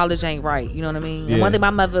 friends' knowledge ain't right. You know what I mean? Yeah. And one thing, my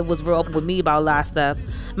mother was real open with me about a lot of stuff.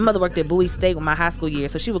 My mother worked at Bowie State with my high school year,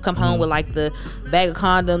 so she would come home with like the bag of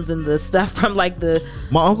condoms and the stuff from like the.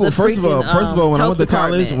 My uncle, the first of all, when I went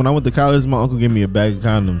to college, my uncle gave me a bag of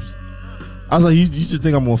condoms. I was like, you just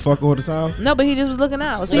think I'm gonna fuck all the time? No, but he just was looking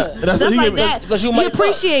out. See, that's stuff what like that. Because you We might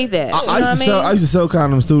appreciate that. I used to sell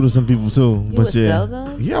condoms too to some people too. You but would yeah, sell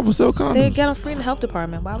them? yeah, I would sell They condoms got them free in the health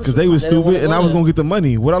department. Why would because you? they was They didn't wanna stupid and go I was there. gonna get the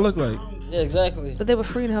money. What I look like? Yeah, exactly. But they were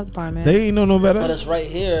free in the health department. They ain't know no But better. it's right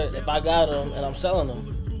here. If I got them and I'm selling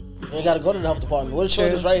them, you ain't got to go to the health department. What if True.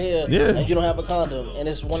 it's right here Yeah. and you don't have a condom and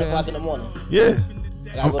it's 1 o'clock in the morning? Yeah,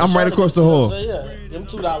 I gotta go to I'm right Charlotte, across the you know hall. what I'm saying? Yeah, give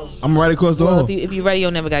them $2. I'm right across the well, hall. if you ready,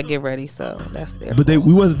 you'll never got to get ready. So that's there. But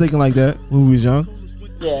we wasn't thinking like that when we was young.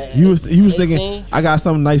 Yeah, He was 18, thinking I got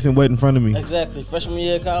something nice and wet in front of me. Exactly. Freshman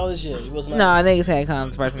year of college, yeah, he was not. No, niggas had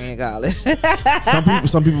condoms freshman year in college.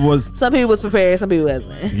 Some people was Some people was prepared, some people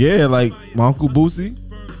wasn't. yeah, like my uncle Boosie.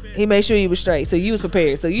 He made sure you was straight, so you was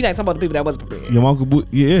prepared. So you not talking about the people that wasn't prepared. Yeah, my uncle Boosie.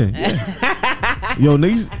 Yeah. Yo,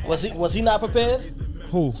 niggas. Was he not prepared?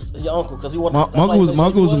 Who? Your uncle, because he wanted. My that's why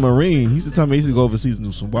uncle was a he Marine. He used to tell me he used to go overseas and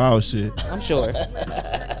do some wild shit. I'm sure.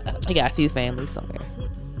 He got a few families somewhere.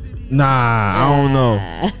 Nah, I don't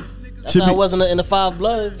know. That's how it wasn't in the Five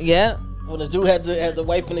Bloods. Yeah. When the dude had the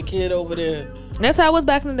wife and the kid over there. That's how it was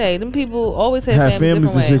back in the day. Them people always had Have families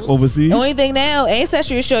families and different shit ways. overseas. The only thing now,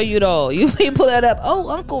 ancestry will show you it all. You pull that up. Oh,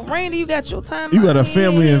 Uncle Randy, you got your time. You got a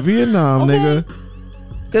family in Vietnam, Okay. nigga.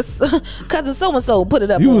 Cause cousin so and so put it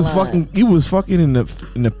up. He was online. fucking in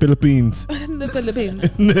the Philippines. in the Philippines.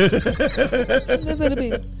 in the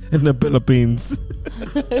Philippines. In the Philippines.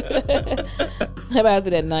 How about after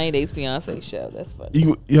that 90 Days Fiance show? That's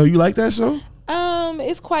funny. You like that show?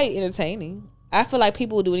 It's quite entertaining. I feel like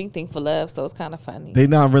people will do anything for love, so it's kind of funny. They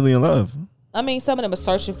not really in love. I mean, some of them are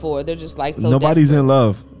searching for it. They're just like so Nobody's desperate. in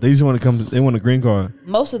love. They just want to come. They want a green card.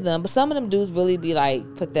 Most of them, but some of them dudes really be like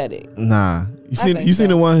pathetic. Nah, you seen think so.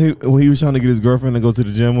 the one when he was trying to get his girlfriend to go to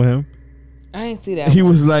the gym with him. I didn't see that. He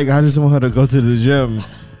one. was like, I just want her to go to the gym.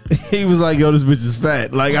 He was like, yo, this bitch is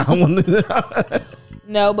fat. Like I want to.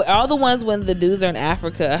 No, but all the ones when the dudes are in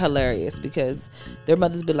Africa are hilarious because their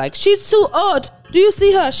mothers be like, "She's too old. Do you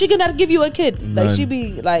see her? She cannot give you a kid." Like None. she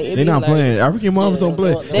be like, They not playing. African moms don't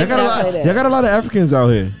play. They Y'all got a not lot. play that. Y'all got a lot of Africans out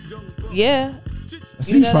here. Yeah, It's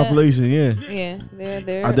a huge know that? population. Yeah, yeah,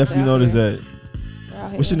 they're. I definitely they're out noticed here. that. They're out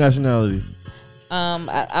here. What's your nationality?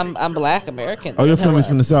 I'm Black American. Oh, your family's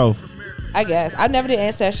from the South. I guess I never did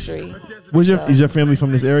ancestry. Is your family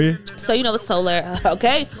from this area? So you know it's solar.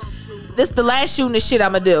 Okay, this the last shooting the shit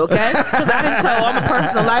I'm gonna do. Okay, because I didn't tell I'm a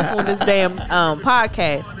personal life on this damn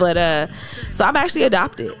podcast. But so I'm actually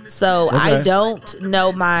adopted. So I Okay. don't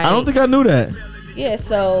know my. I don't think I knew that. Yeah.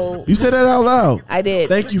 So You said that out loud. I did.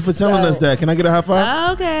 Thank you for telling So- us that. Can I get a high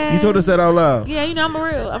five? Okay. You told us that out loud. Yeah, you know I'm a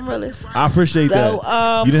realist. I appreciate So,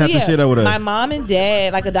 that. You didn't have to share that with us. My mom and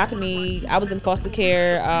dad like adopted me. I was in foster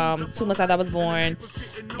care 2 months after I was born,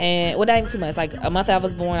 and well, not even 2 months. Like a month after I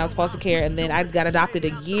was born, I was foster care, and then I got adopted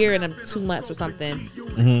a year and 2 months or something.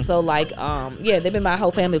 Mm-hmm. So like, yeah, they've been my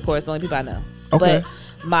whole family, of course, the only people I know. Okay.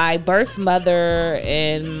 But my birth mother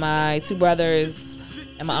and my 2 brothers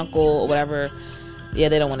and my uncle or whatever. Yeah,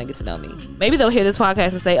 they don't want to get to know me. Maybe they'll hear this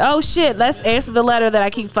podcast and say, "Oh shit, let's answer the letter that I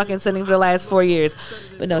keep fucking sending for the last 4 years."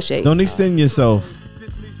 But no shade. Don't extend yourself.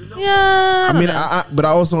 Yeah. I mean, know. but I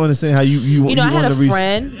also understand how you You know, I had want a to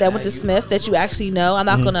friend that went to Smith that you actually know. I'm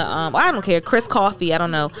not gonna. I don't care. Chris Coffey. I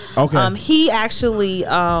don't know. Okay. He actually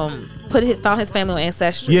found his family on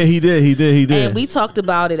Ancestry. Yeah, he did. And we talked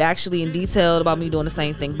about it actually in detail about me doing the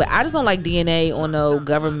same thing. But I just don't like DNA on no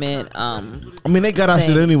government. I mean, they got our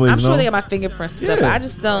shit anyways. I'm sure no? they got my fingerprints and stuff. Yeah. But I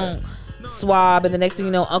just don't swab, and the next thing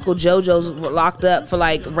you know, Uncle JoJo's locked up for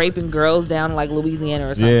like raping girls down in like Louisiana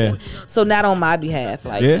or something. Yeah. So not on my behalf.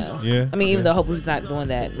 Like, Yeah, no. yeah, I mean, even yeah. though hopefully he's not doing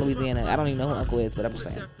that in Louisiana. I don't even know who Uncle is, but I'm just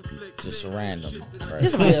saying. Just random. Right?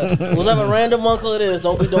 Just Yeah. Whatever random uncle it is,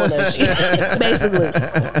 don't be doing that shit.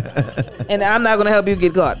 basically. And I'm not gonna help you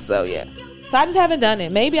get caught. So yeah. So I just haven't done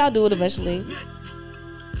it. Maybe I'll do it eventually.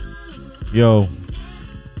 Yo,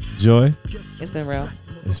 Joy, It's been real.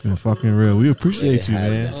 it's been fucking real. We appreciate you, It has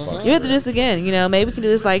man. been fucking You have to do this again. You know, maybe we can do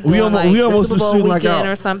this like We during, almost, like, we the almost Super was Bowl shooting like weekend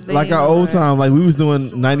our or something. like our old or- time. Like we was doing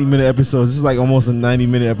 90-minute episodes. This is like almost a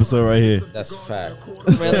 90-minute episode right here. That's a fact.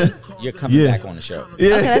 Really? You're coming Yeah. back on the show.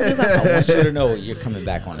 Yeah. Okay, let's do something. I want you to know you're coming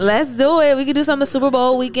back on the show. Let's do it. We could do something Super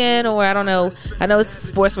Bowl weekend, or I don't know. I know it's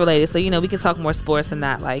sports related, so you know we can talk more sports and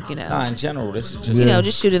not like Nah, in general, this is just you know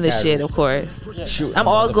just shooting the casual. shit, of course. Shoot, I'm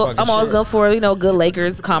all good. I'm all good for good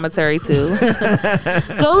Lakers commentary too.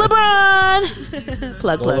 Go LeBron.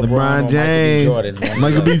 plug. LeBron or James, Michael B. Jordan.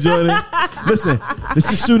 Michael B. Jordan. Listen,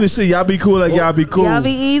 this is shooting shit. Y'all be cool like y'all be cool. Y'all be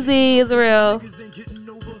easy. It's real.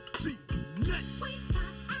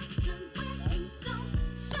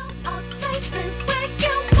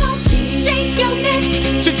 Shake your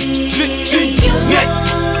neck.